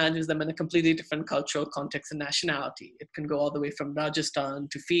then reimagines them in a completely different cultural context and nationality. It can go all the way from Rajasthan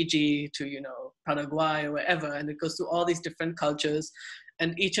to Fiji to, Paraguay or wherever. And it goes through all these different cultures.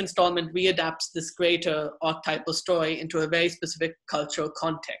 And each installment readapts this greater archetypal story into a very specific cultural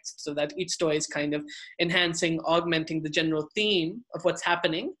context, so that each story is kind of enhancing, augmenting the general theme of what's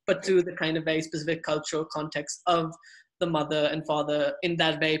happening, but through the kind of very specific cultural context of the mother and father in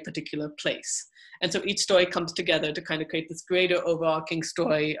that very particular place. And so each story comes together to kind of create this greater overarching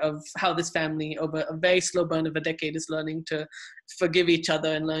story of how this family over a very slow burn of a decade is learning to forgive each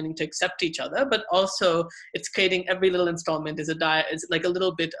other and learning to accept each other. But also it's creating every little installment is like a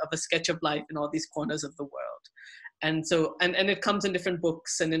little bit of a sketch of life in all these corners of the world. And so, and it comes in different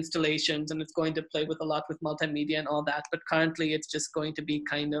books and installations, and it's going to play with a lot with multimedia and all that. But currently it's just going to be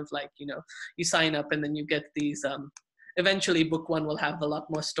kind of like, you sign up and then you get these, eventually book 1 will have a lot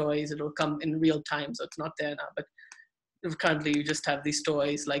more stories. It will come in real time, so it's not there now, but currently you just have these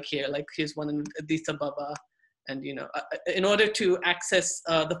stories like here, like here's one in Addis Ababa. And, you know, in order to access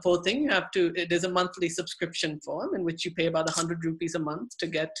the full thing, it is a monthly subscription form in which you pay about 100 rupees a month to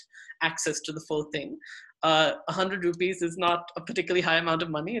get access to the full thing. 100 rupees is not a particularly high amount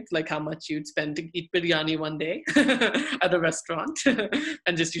of money. It's like how much you'd spend to eat biryani one day at a restaurant.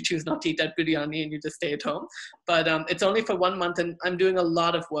 And just you choose not to eat that biryani and you just stay at home. But it's only for 1 month, and I'm doing a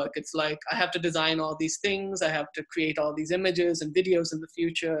lot of work. It's like I have to design all these things. I have to create all these images and videos in the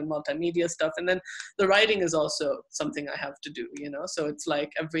future and multimedia stuff. And then the writing is also something I have to do, you know? So it's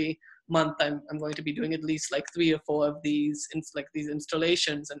like every month I'm going to be doing at least like 3 or 4 of these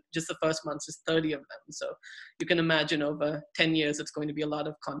installations, and just the first month is 30 of them. So you can imagine over 10 years it's going to be a lot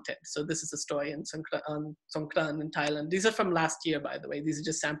of content. So this is a story in Songkran in Thailand. These are from last year, by the way. These are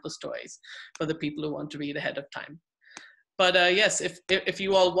just sample stories for the people who want to read ahead of time. But yes, if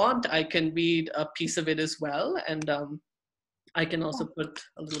you all want, I can read a piece of it as well, and I can also put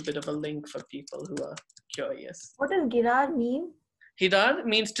a little bit of a link for people who are curious. What does girar mean? Girar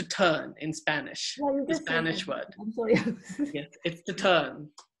means to turn in Spanish. Yeah, the Spanish word. I'm sorry. Yes, it's to turn.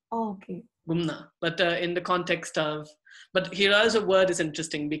 Oh, okay. Gumna. But in the context of, but girar as a word is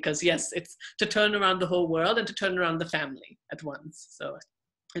interesting because yes, it's to turn around the whole world and to turn around the family at once. So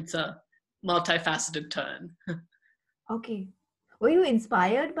it's a multifaceted turn. Okay. Were you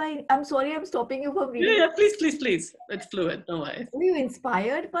inspired by, I'm sorry, I'm stopping you from reading. Yeah, please. It's fluid, no worries. Were you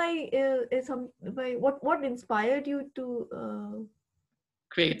inspired by what inspired you to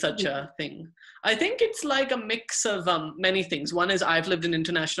create such a thing? I think it's like a mix of many things. One is I've lived in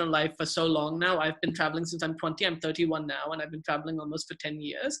international life for so long now. I've been traveling since I'm 20. I'm 31 now, and I've been traveling almost for 10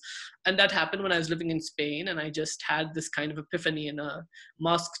 years. And that happened when I was living in Spain, and I just had this kind of epiphany in a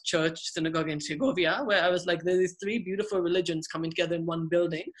mosque, church, synagogue in Segovia, where I was like, there's these 3 beautiful religions coming together in one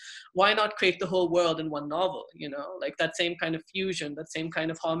building. Why not create the whole world in one novel, you know? Like that same kind of fusion, that same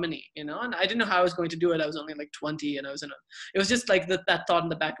kind of harmony, you know? And I didn't know how I was going to do it. I was only like 20, and it was just like that thought in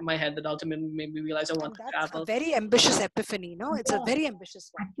the back of my head that ultimately made me realize I want to travel. A very ambitious epiphany, no? It's a very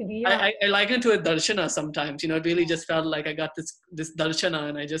ambitious one. Actually, yeah. I liken it to a darshana sometimes, you know. It really just felt like I got this darshana,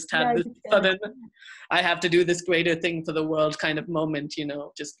 and I just had this sudden, I have to do this greater thing for the world kind of moment, you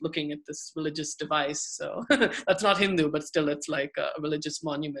know, just looking at this religious device. So that's not Hindu, but still it's like a religious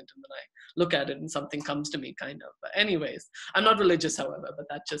monument, and then I look at it and something comes to me kind of. But anyways, I'm not religious, however, but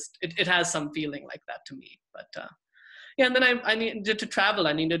that just, it has some feeling like that to me. But yeah, and then I needed to travel.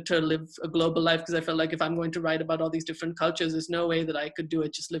 I needed to live a global life because I felt like if I'm going to write about all these different cultures, there's no way that I could do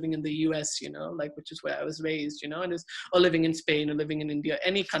it just living in the US, you know, like, which is where I was raised, you know, or living in Spain or living in India,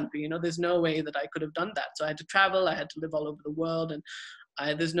 any country, you know, there's no way that I could have done that. So I had to travel, I had to live all over the world, and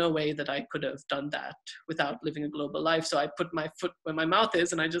there's no way that I could have done that without living a global life. So I put my foot where my mouth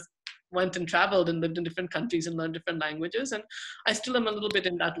is, and I just went and traveled and lived in different countries and learned different languages. And I still am a little bit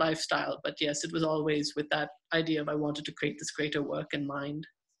in that lifestyle. But yes, it was always with that idea of I wanted to create this greater work in mind.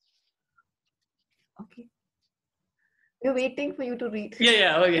 Okay. We're waiting for you to read.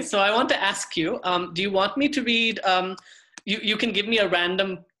 Yeah. Okay. So I want to ask you, do you want me to read, you can give me a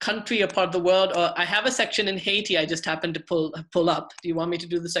random country or part of the world, or I have a section in Haiti I just happened to pull up. Do you want me to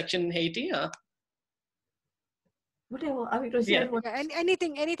do the section in Haiti? Or? Whatever. I mean, yeah.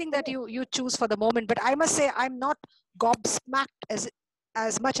 Anything that you choose for the moment. But I must say, I'm not gobsmacked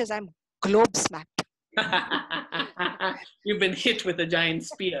as much as I'm globe-smacked. You've been hit with a giant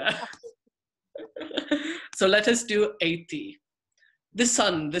spear. So let us do Haiti. This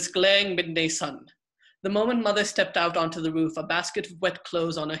sun, this glaring midday sun. The moment mother stepped out onto the roof, a basket of wet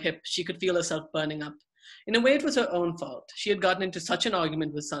clothes on her hip, she could feel herself burning up. In a way, it was her own fault. She had gotten into such an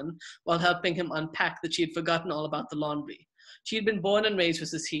argument with Son while helping him unpack that she had forgotten all about the laundry. She had been born and raised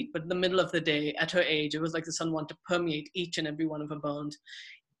with this heat, but in the middle of the day, at her age, it was like the sun wanted to permeate each and every one of her bones.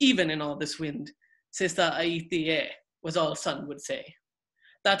 Even in all this wind, Sista Aitie was all Son would say.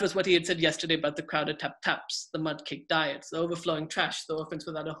 That was what he had said yesterday about the crowded tap-taps, the mud-caked diets, the overflowing trash, the orphans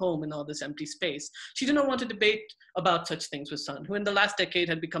without a home in all this empty space. She did not want to debate about such things with Son, who in the last decade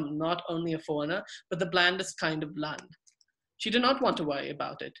had become not only a foreigner, but the blandest kind of land. She did not want to worry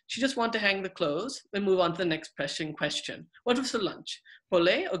about it. She just wanted to hang the clothes and move on to the next pressing question. What was for lunch,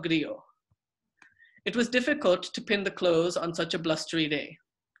 poulet or griot? It was difficult to pin the clothes on such a blustery day.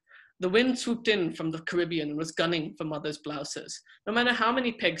 The wind swooped in from the Caribbean and was gunning for mother's blouses. No matter how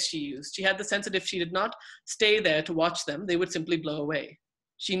many pegs she used, she had the sense that if she did not stay there to watch them, they would simply blow away.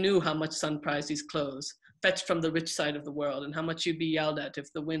 She knew how much Son prized these clothes, fetched from the rich side of the world, and how much she'd be yelled at if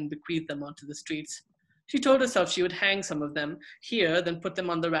the wind bequeathed them onto the streets. She told herself she would hang some of them here, then put them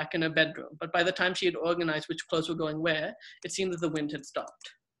on the rack in her bedroom. But by the time she had organized which clothes were going where, it seemed that the wind had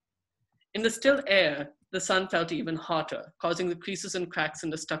stopped. In the still air, the sun felt even hotter, causing the creases and cracks in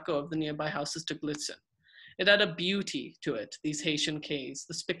the stucco of the nearby houses to glisten. It had a beauty to it, these Haitian quays,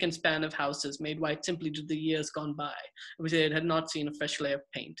 the spick and span of houses made white simply due to the years gone by, which they had not seen a fresh layer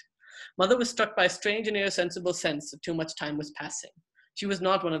of paint. Mother was struck by a strange and irresensible sense that too much time was passing. She was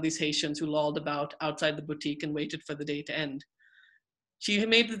not one of these Haitians who lolled about outside the boutique and waited for the day to end. She had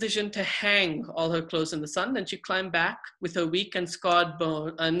made the decision to hang all her clothes in the sun, and she climbed back with her weak and scarred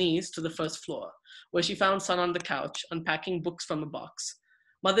knees to the first floor, where she found Son on the couch, unpacking books from a box.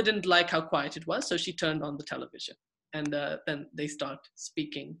 Mother didn't like how quiet it was, so she turned on the television. And then they start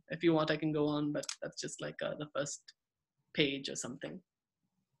speaking. If you want, I can go on, but that's just like the first page or something.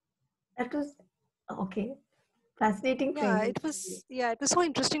 That was okay. Fascinating. Yeah, it was so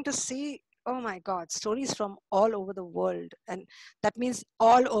interesting to see. Oh my God, stories from all over the world, and that means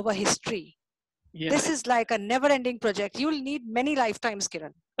all over history. Yeah. This is like a never-ending project. You'll need many lifetimes,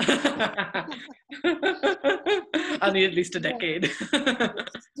 Kiran. I'll need at least a decade.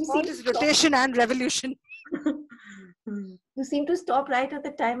 What is rotation and revolution? You seem to stop right at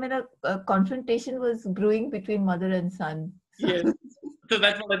the time when a confrontation was brewing between mother and son. Yes. So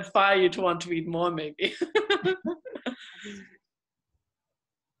that will inspire you to want to read more, maybe.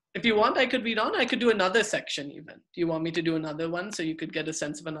 If you want, I could read on. I could do another section even. Do you want me to do another one so you could get a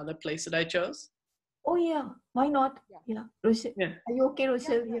sense of another place that I chose? Oh, yeah. Why not? Yeah. Rochelle, yeah. Are you okay,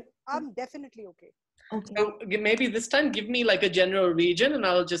 Rochelle? Yeah. I'm definitely okay. Okay. So maybe this time give me like a general region and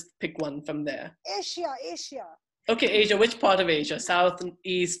I'll just pick one from there. Asia. Okay, Asia. Which part of Asia? South,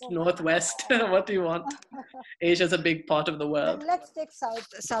 East, Northwest? What do you want? Asia's a big part of the world. Then let's take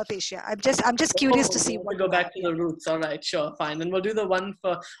South Asia. I'm just curious to see what. Go back to the roots. All right, sure, fine. And we'll do the one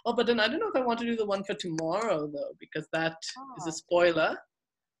for. Oh, but then I don't know if I want to do the one for tomorrow though, because that is a spoiler.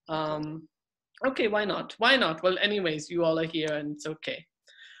 Okay, why not? Why not? Well, anyways, you all are here, and it's okay.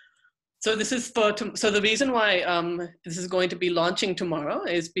 So this is so the reason why this is going to be launching tomorrow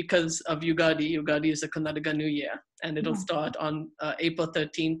is because of Ugadi. Ugadi is a Karnataka New Year, and it'll start on April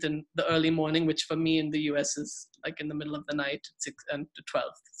 13th in the early morning, which for me in the US is like in the middle of the night, 6 and to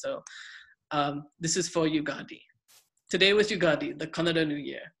 12th. So this is for Ugadi. Today was Ugadi, the Kannada New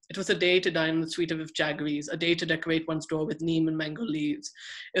Year. It was a day to dine on the sweet of jaggeries, a day to decorate one's door with neem and mango leaves.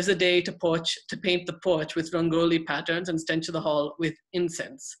 It was a day to paint the porch with rangoli patterns and stench the hall with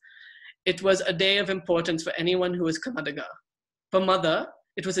incense. It was a day of importance for anyone who was Karnataka. For Mother,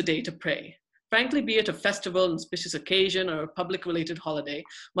 it was a day to pray. Frankly, be it a festival, an auspicious occasion, or a public-related holiday,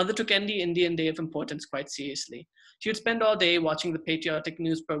 Mother took any Indian day of importance quite seriously. She would spend all day watching the patriotic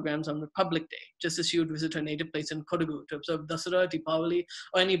news programs on Republic Day, just as she would visit her native place in Kodagu to observe Dasara, Deepavali,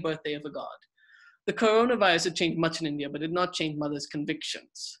 or any birthday of a god. The coronavirus had changed much in India, but did not change Mother's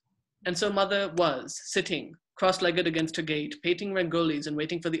convictions. And so Mother was sitting cross-legged against her gate, painting rangolis and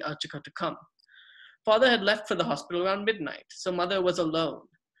waiting for the archika to come. Father had left for the hospital around midnight, so Mother was alone.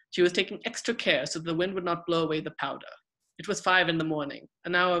 She was taking extra care so the wind would not blow away the powder. It was 5 in the morning,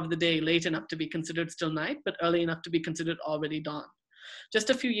 an hour of the day late enough to be considered still night, but early enough to be considered already dawn. Just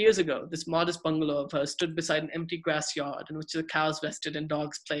a few years ago, this modest bungalow of hers stood beside an empty grass yard in which the cows rested and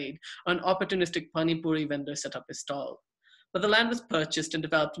dogs played, or an opportunistic pani puri vendor set up his stall. But the land was purchased and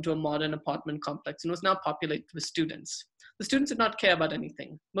developed into a modern apartment complex and was now populated with students. The students did not care about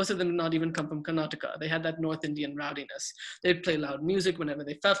anything. Most of them did not even come from Karnataka. They had that North Indian rowdiness. They'd play loud music whenever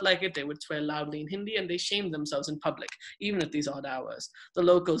they felt like it. They would swear loudly in Hindi, and they shamed themselves in public, even at these odd hours. The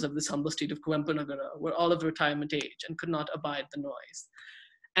locals of this humble street of Kuempu Nagara were all of retirement age and could not abide the noise.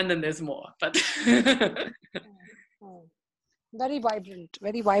 And then there's more, but... Very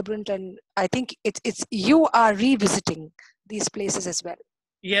vibrant, and I think it's you are revisiting these places as well.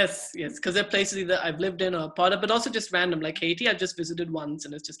 Yes, because they're places either I've lived in or part of, but also just random. Like Haiti, I've just visited once,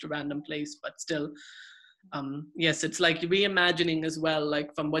 and it's just a random place. But still, yes, it's like reimagining as well,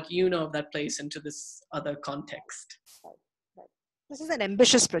 like from what you know of that place into this other context. Right. This is an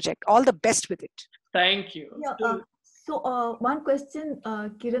ambitious project. All the best with it. Thank you. Yeah, so one question,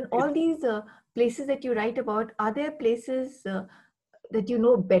 Kiran, all these places that you write about, are there places that you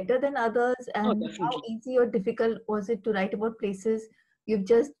know better than others? And how easy or difficult was it to write about places you've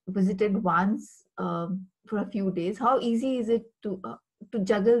just visited once for a few days? How easy is it to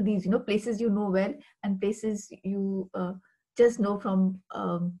juggle these, places you know well and places you just know from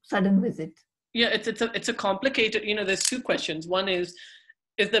sudden visit? Yeah, it's a complicated, there's two questions. One is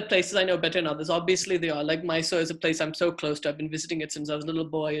there places I know better than others? Obviously they are. Like Mysore is a place I'm so close to. I've been visiting it since I was a little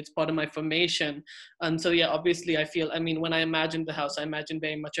boy. It's part of my formation. And so, yeah, obviously I feel, when I imagined the house, I imagined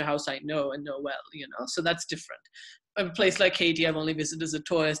very much a house I know and know well, so that's different. a place like Haiti, I've only visited as a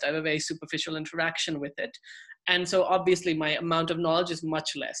tourist. I have a very superficial interaction with it. And so obviously my amount of knowledge is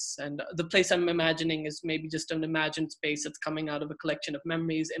much less. And the place I'm imagining is maybe just an imagined space that's coming out of a collection of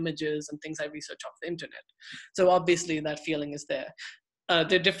memories, images, and things I research off the internet. So obviously that feeling is there.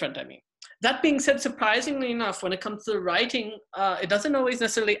 They're different, I mean. That being said, surprisingly enough, when it comes to the writing, it doesn't always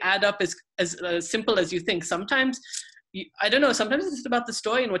necessarily add up as simple as you think. Sometimes, I don't know, sometimes it's just about the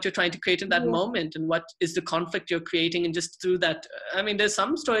story and what you're trying to create in that moment and what is the conflict you're creating. And just through that, I mean, there's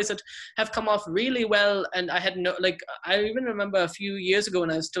some stories that have come off really well. And I had no, like, I even remember a few years ago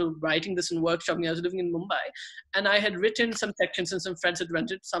when I was still writing this in workshopping, I was living in Mumbai, and I had written some sections and some friends had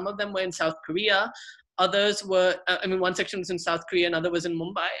rented. Some of them were in South Korea. Others were, I mean, one section was in South Korea, another was in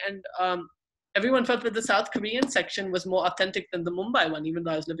Mumbai. And everyone felt that the South Korean section was more authentic than the Mumbai one, even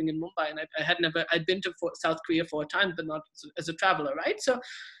though I was living in Mumbai. And I'd been to South Korea 4 times, but not as a traveler, right? So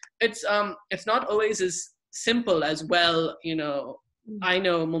it's not always as simple as, well, you know, I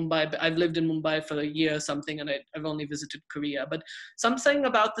know Mumbai, I've lived in Mumbai for a year or something, and I've only visited Korea. But something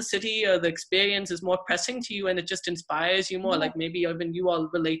about the city or the experience is more pressing to you, and it just inspires you more. Like maybe even you all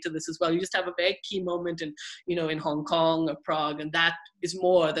relate to this as well. You just have a very key moment in, you know, in Hong Kong or Prague, and that is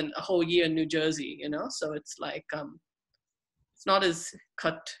more than a whole year in New Jersey, you know? So it's like, it's not as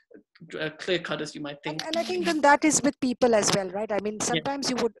clear cut as you might think. And I think then that is with people as well, right? I mean, sometimes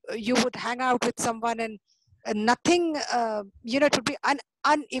you would hang out with someone and nothing, you know, it would be an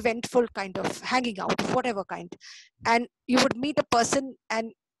uneventful kind of hanging out of whatever kind, and you would meet a person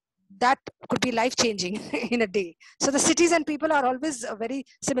and that could be life changing in a day. So the cities and people are always very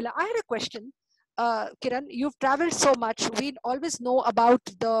similar. I had a question, Kiran. You've traveled so much. We always know about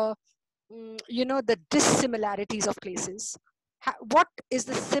the, you know, the dissimilarities of places. What is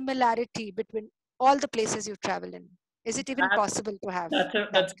the similarity between all the places you travel in? Is it even possible to have?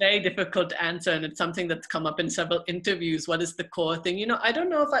 That's very difficult to answer, and it's something that's come up in several interviews. What is the core thing? You know, I don't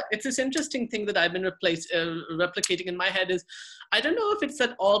know if it's this interesting thing that I've been replicating in my head is, I don't know if it's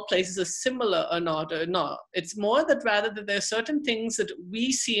that all places are similar or not. It's more that rather that there are certain things that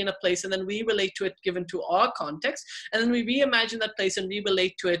we see in a place and then we relate to it given to our context, and then we reimagine that place and we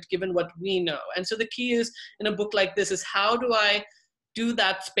relate to it given what we know. And so the key is in a book like this is, how do I do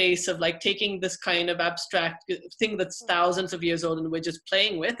that space of like taking this kind of abstract thing that's thousands of years old and we're just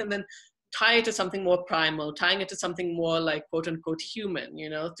playing with, and then tie it to something more primal, tying it to something more like quote unquote human, you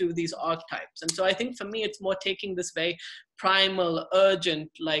know, through these archetypes. And so I think for me, it's more taking this very primal, urgent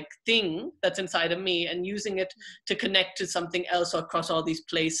like thing that's inside of me and using it to connect to something else or across all these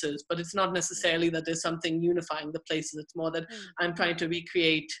places. But it's not necessarily that there's something unifying the places. It's more that I'm trying to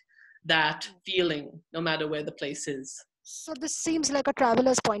recreate that feeling no matter where the place is. So this seems like a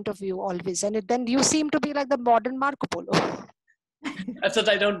traveler's point of view always. And then you seem to be like the modern Marco Polo. That's what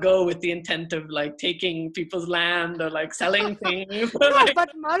I don't go with the intent of like taking people's land or like selling things. No,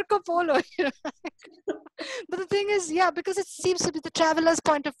 but Marco Polo. You know, but the thing is, yeah, because it seems to be the traveler's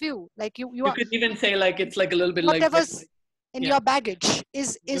point of view. Like you could even say like it's like a little bit whatever's like in your baggage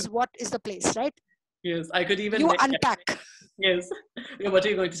is what is the place, right? Yes, I could even unpack. Yes. Yeah, what are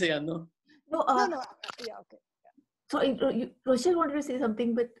you going to say, Anu? No. Yeah, okay. Sorry, Rochelle wanted to say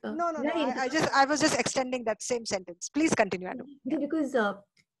something, but no. I was just extending that same sentence. Please continue, Anu. Yeah, because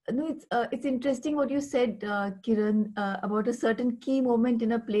it's interesting what you said, Kiran, about a certain key moment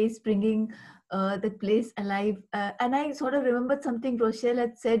in a place bringing that place alive. And I sort of remembered something Rochelle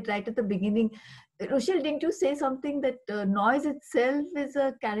had said right at the beginning. Rochelle, didn't you say something that noise itself is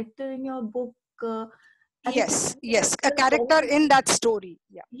a character in your book? Yes, a character in that story.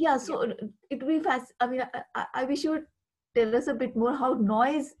 Yeah. So it would be fast. I mean, I wish you would tell us a bit more how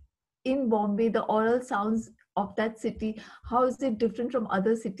noise in Bombay, the oral sounds of that city, how is it different from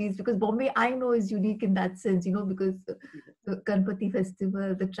other cities? Because Bombay, I know, is unique in that sense, you know, because the Ganpati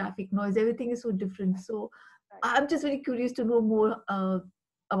festival, the traffic noise, everything is so different. So I'm just very curious to know more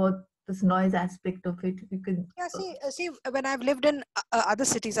about this noise aspect of it. If you could. Yeah, see, when I've lived in other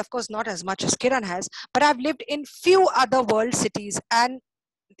cities, of course, not as much as Kiran has, but I've lived in few other world cities, and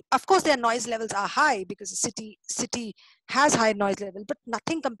of course their noise levels are high because the city has high noise level, but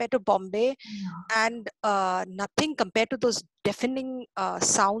nothing compared to Bombay, and nothing compared to those deafening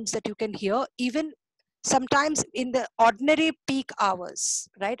sounds that you can hear even sometimes in the ordinary peak hours,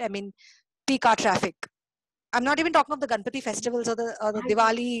 right? I mean, peak hour traffic. I'm not even talking of the Ganpati festivals or the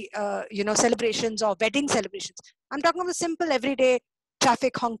Diwali, celebrations or wedding celebrations. I'm talking of the simple everyday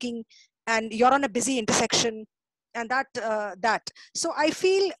traffic honking, and you're on a busy intersection, and that. So I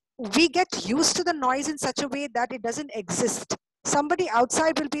feel we get used to the noise in such a way that it doesn't exist. Somebody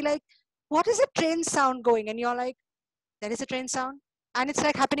outside will be like, "What is a train sound going?" And you're like, "There is a train sound." and it's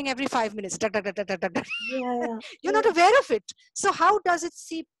like happening every 5 minutes. Da, da, da, da, da, da, da. Yeah. You're not aware of it. So how does it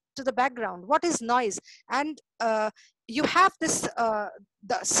seep to the background? What is noise? And you have this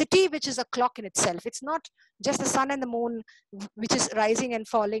the city, which is a clock in itself. It's not just the sun and the moon, which is rising and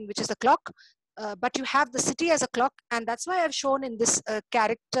falling, which is the clock. But you have the city as a clock, and that's why I've shown in this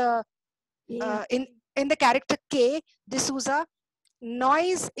character, Yeah. in the character K, D'Souza,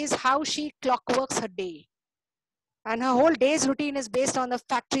 noise is how she clockworks her day, and her whole day's routine is based on the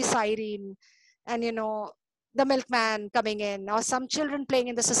factory siren, and the milkman coming in, or some children playing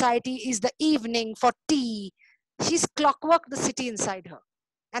in the society is the evening for tea. She's clockworked the city inside her,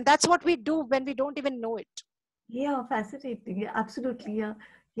 and that's what we do when we don't even know it. Yeah, fascinating. Yeah, absolutely. Yeah,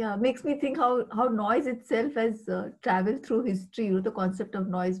 yeah. Makes me think how noise itself has traveled through history. The concept of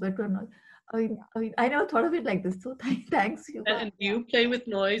noise, virtual noise. I never thought of it like this. So thanks you. And do you play with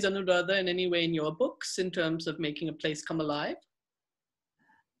noise, Anuradha, in any way in your books in terms of making a place come alive?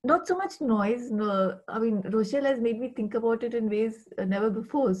 Not so much noise. No, I mean, Rochelle has made me think about it in ways never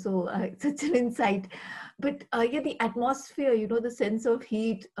before. So it's such an insight. But yeah, the atmosphere, the sense of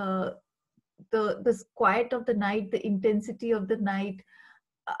heat, the quiet of the night, the intensity of the night.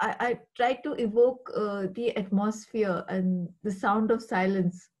 I try to evoke the atmosphere and the sound of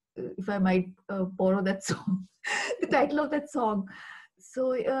silence, if I might borrow that song, the title of that song.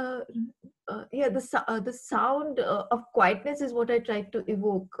 So yeah, the sound of quietness is what I try to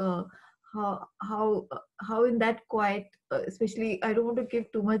evoke. How in that quiet, especially, I don't want to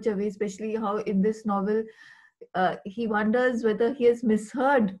give too much away, especially how in this novel he wonders whether he has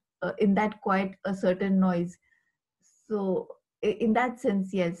misheard in that quiet a certain noise. So in that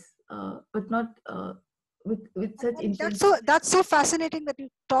sense, yes, but not with such And intensity. that's so fascinating that you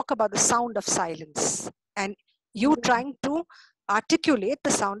talk about the sound of silence, and you trying to articulate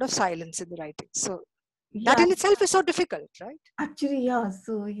the sound of silence in the writing. So that Yeah, in itself is so difficult, right? actually, yeah.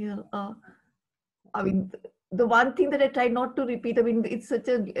 So yeah, I mean, the one thing that I try not to repeat. I mean, it's such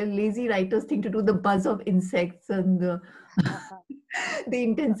a lazy writer's thing to do, the buzz of insects and the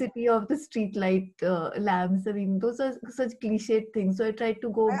intensity of the street light lamps. I mean, those are such cliched things. So I try to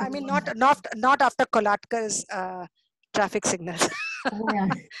go I mean, beyond that. not after Golchakkar traffic signals. Oh, yeah.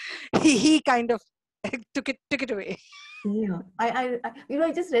 He kind of took it away. Yeah,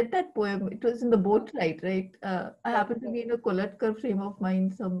 I just read that poem. It was in the boat ride, right? I happened to be in a Golchakkar frame of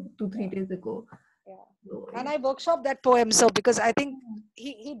mind some 2-3 days ago. Yeah. So, And yeah. I workshopped that poem, so because I think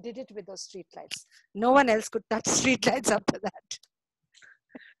he did it with those street lights. No one else could touch street lights after that.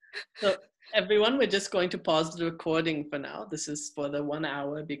 So everyone, we're just going to pause the recording for now. This is for the 1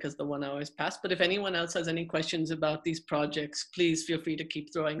 hour because the 1 hour has passed. But if anyone else has any questions about these projects, please feel free to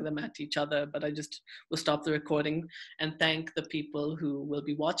keep throwing them at each other. But I just will stop the recording and thank the people who will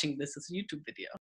be watching this as a YouTube video.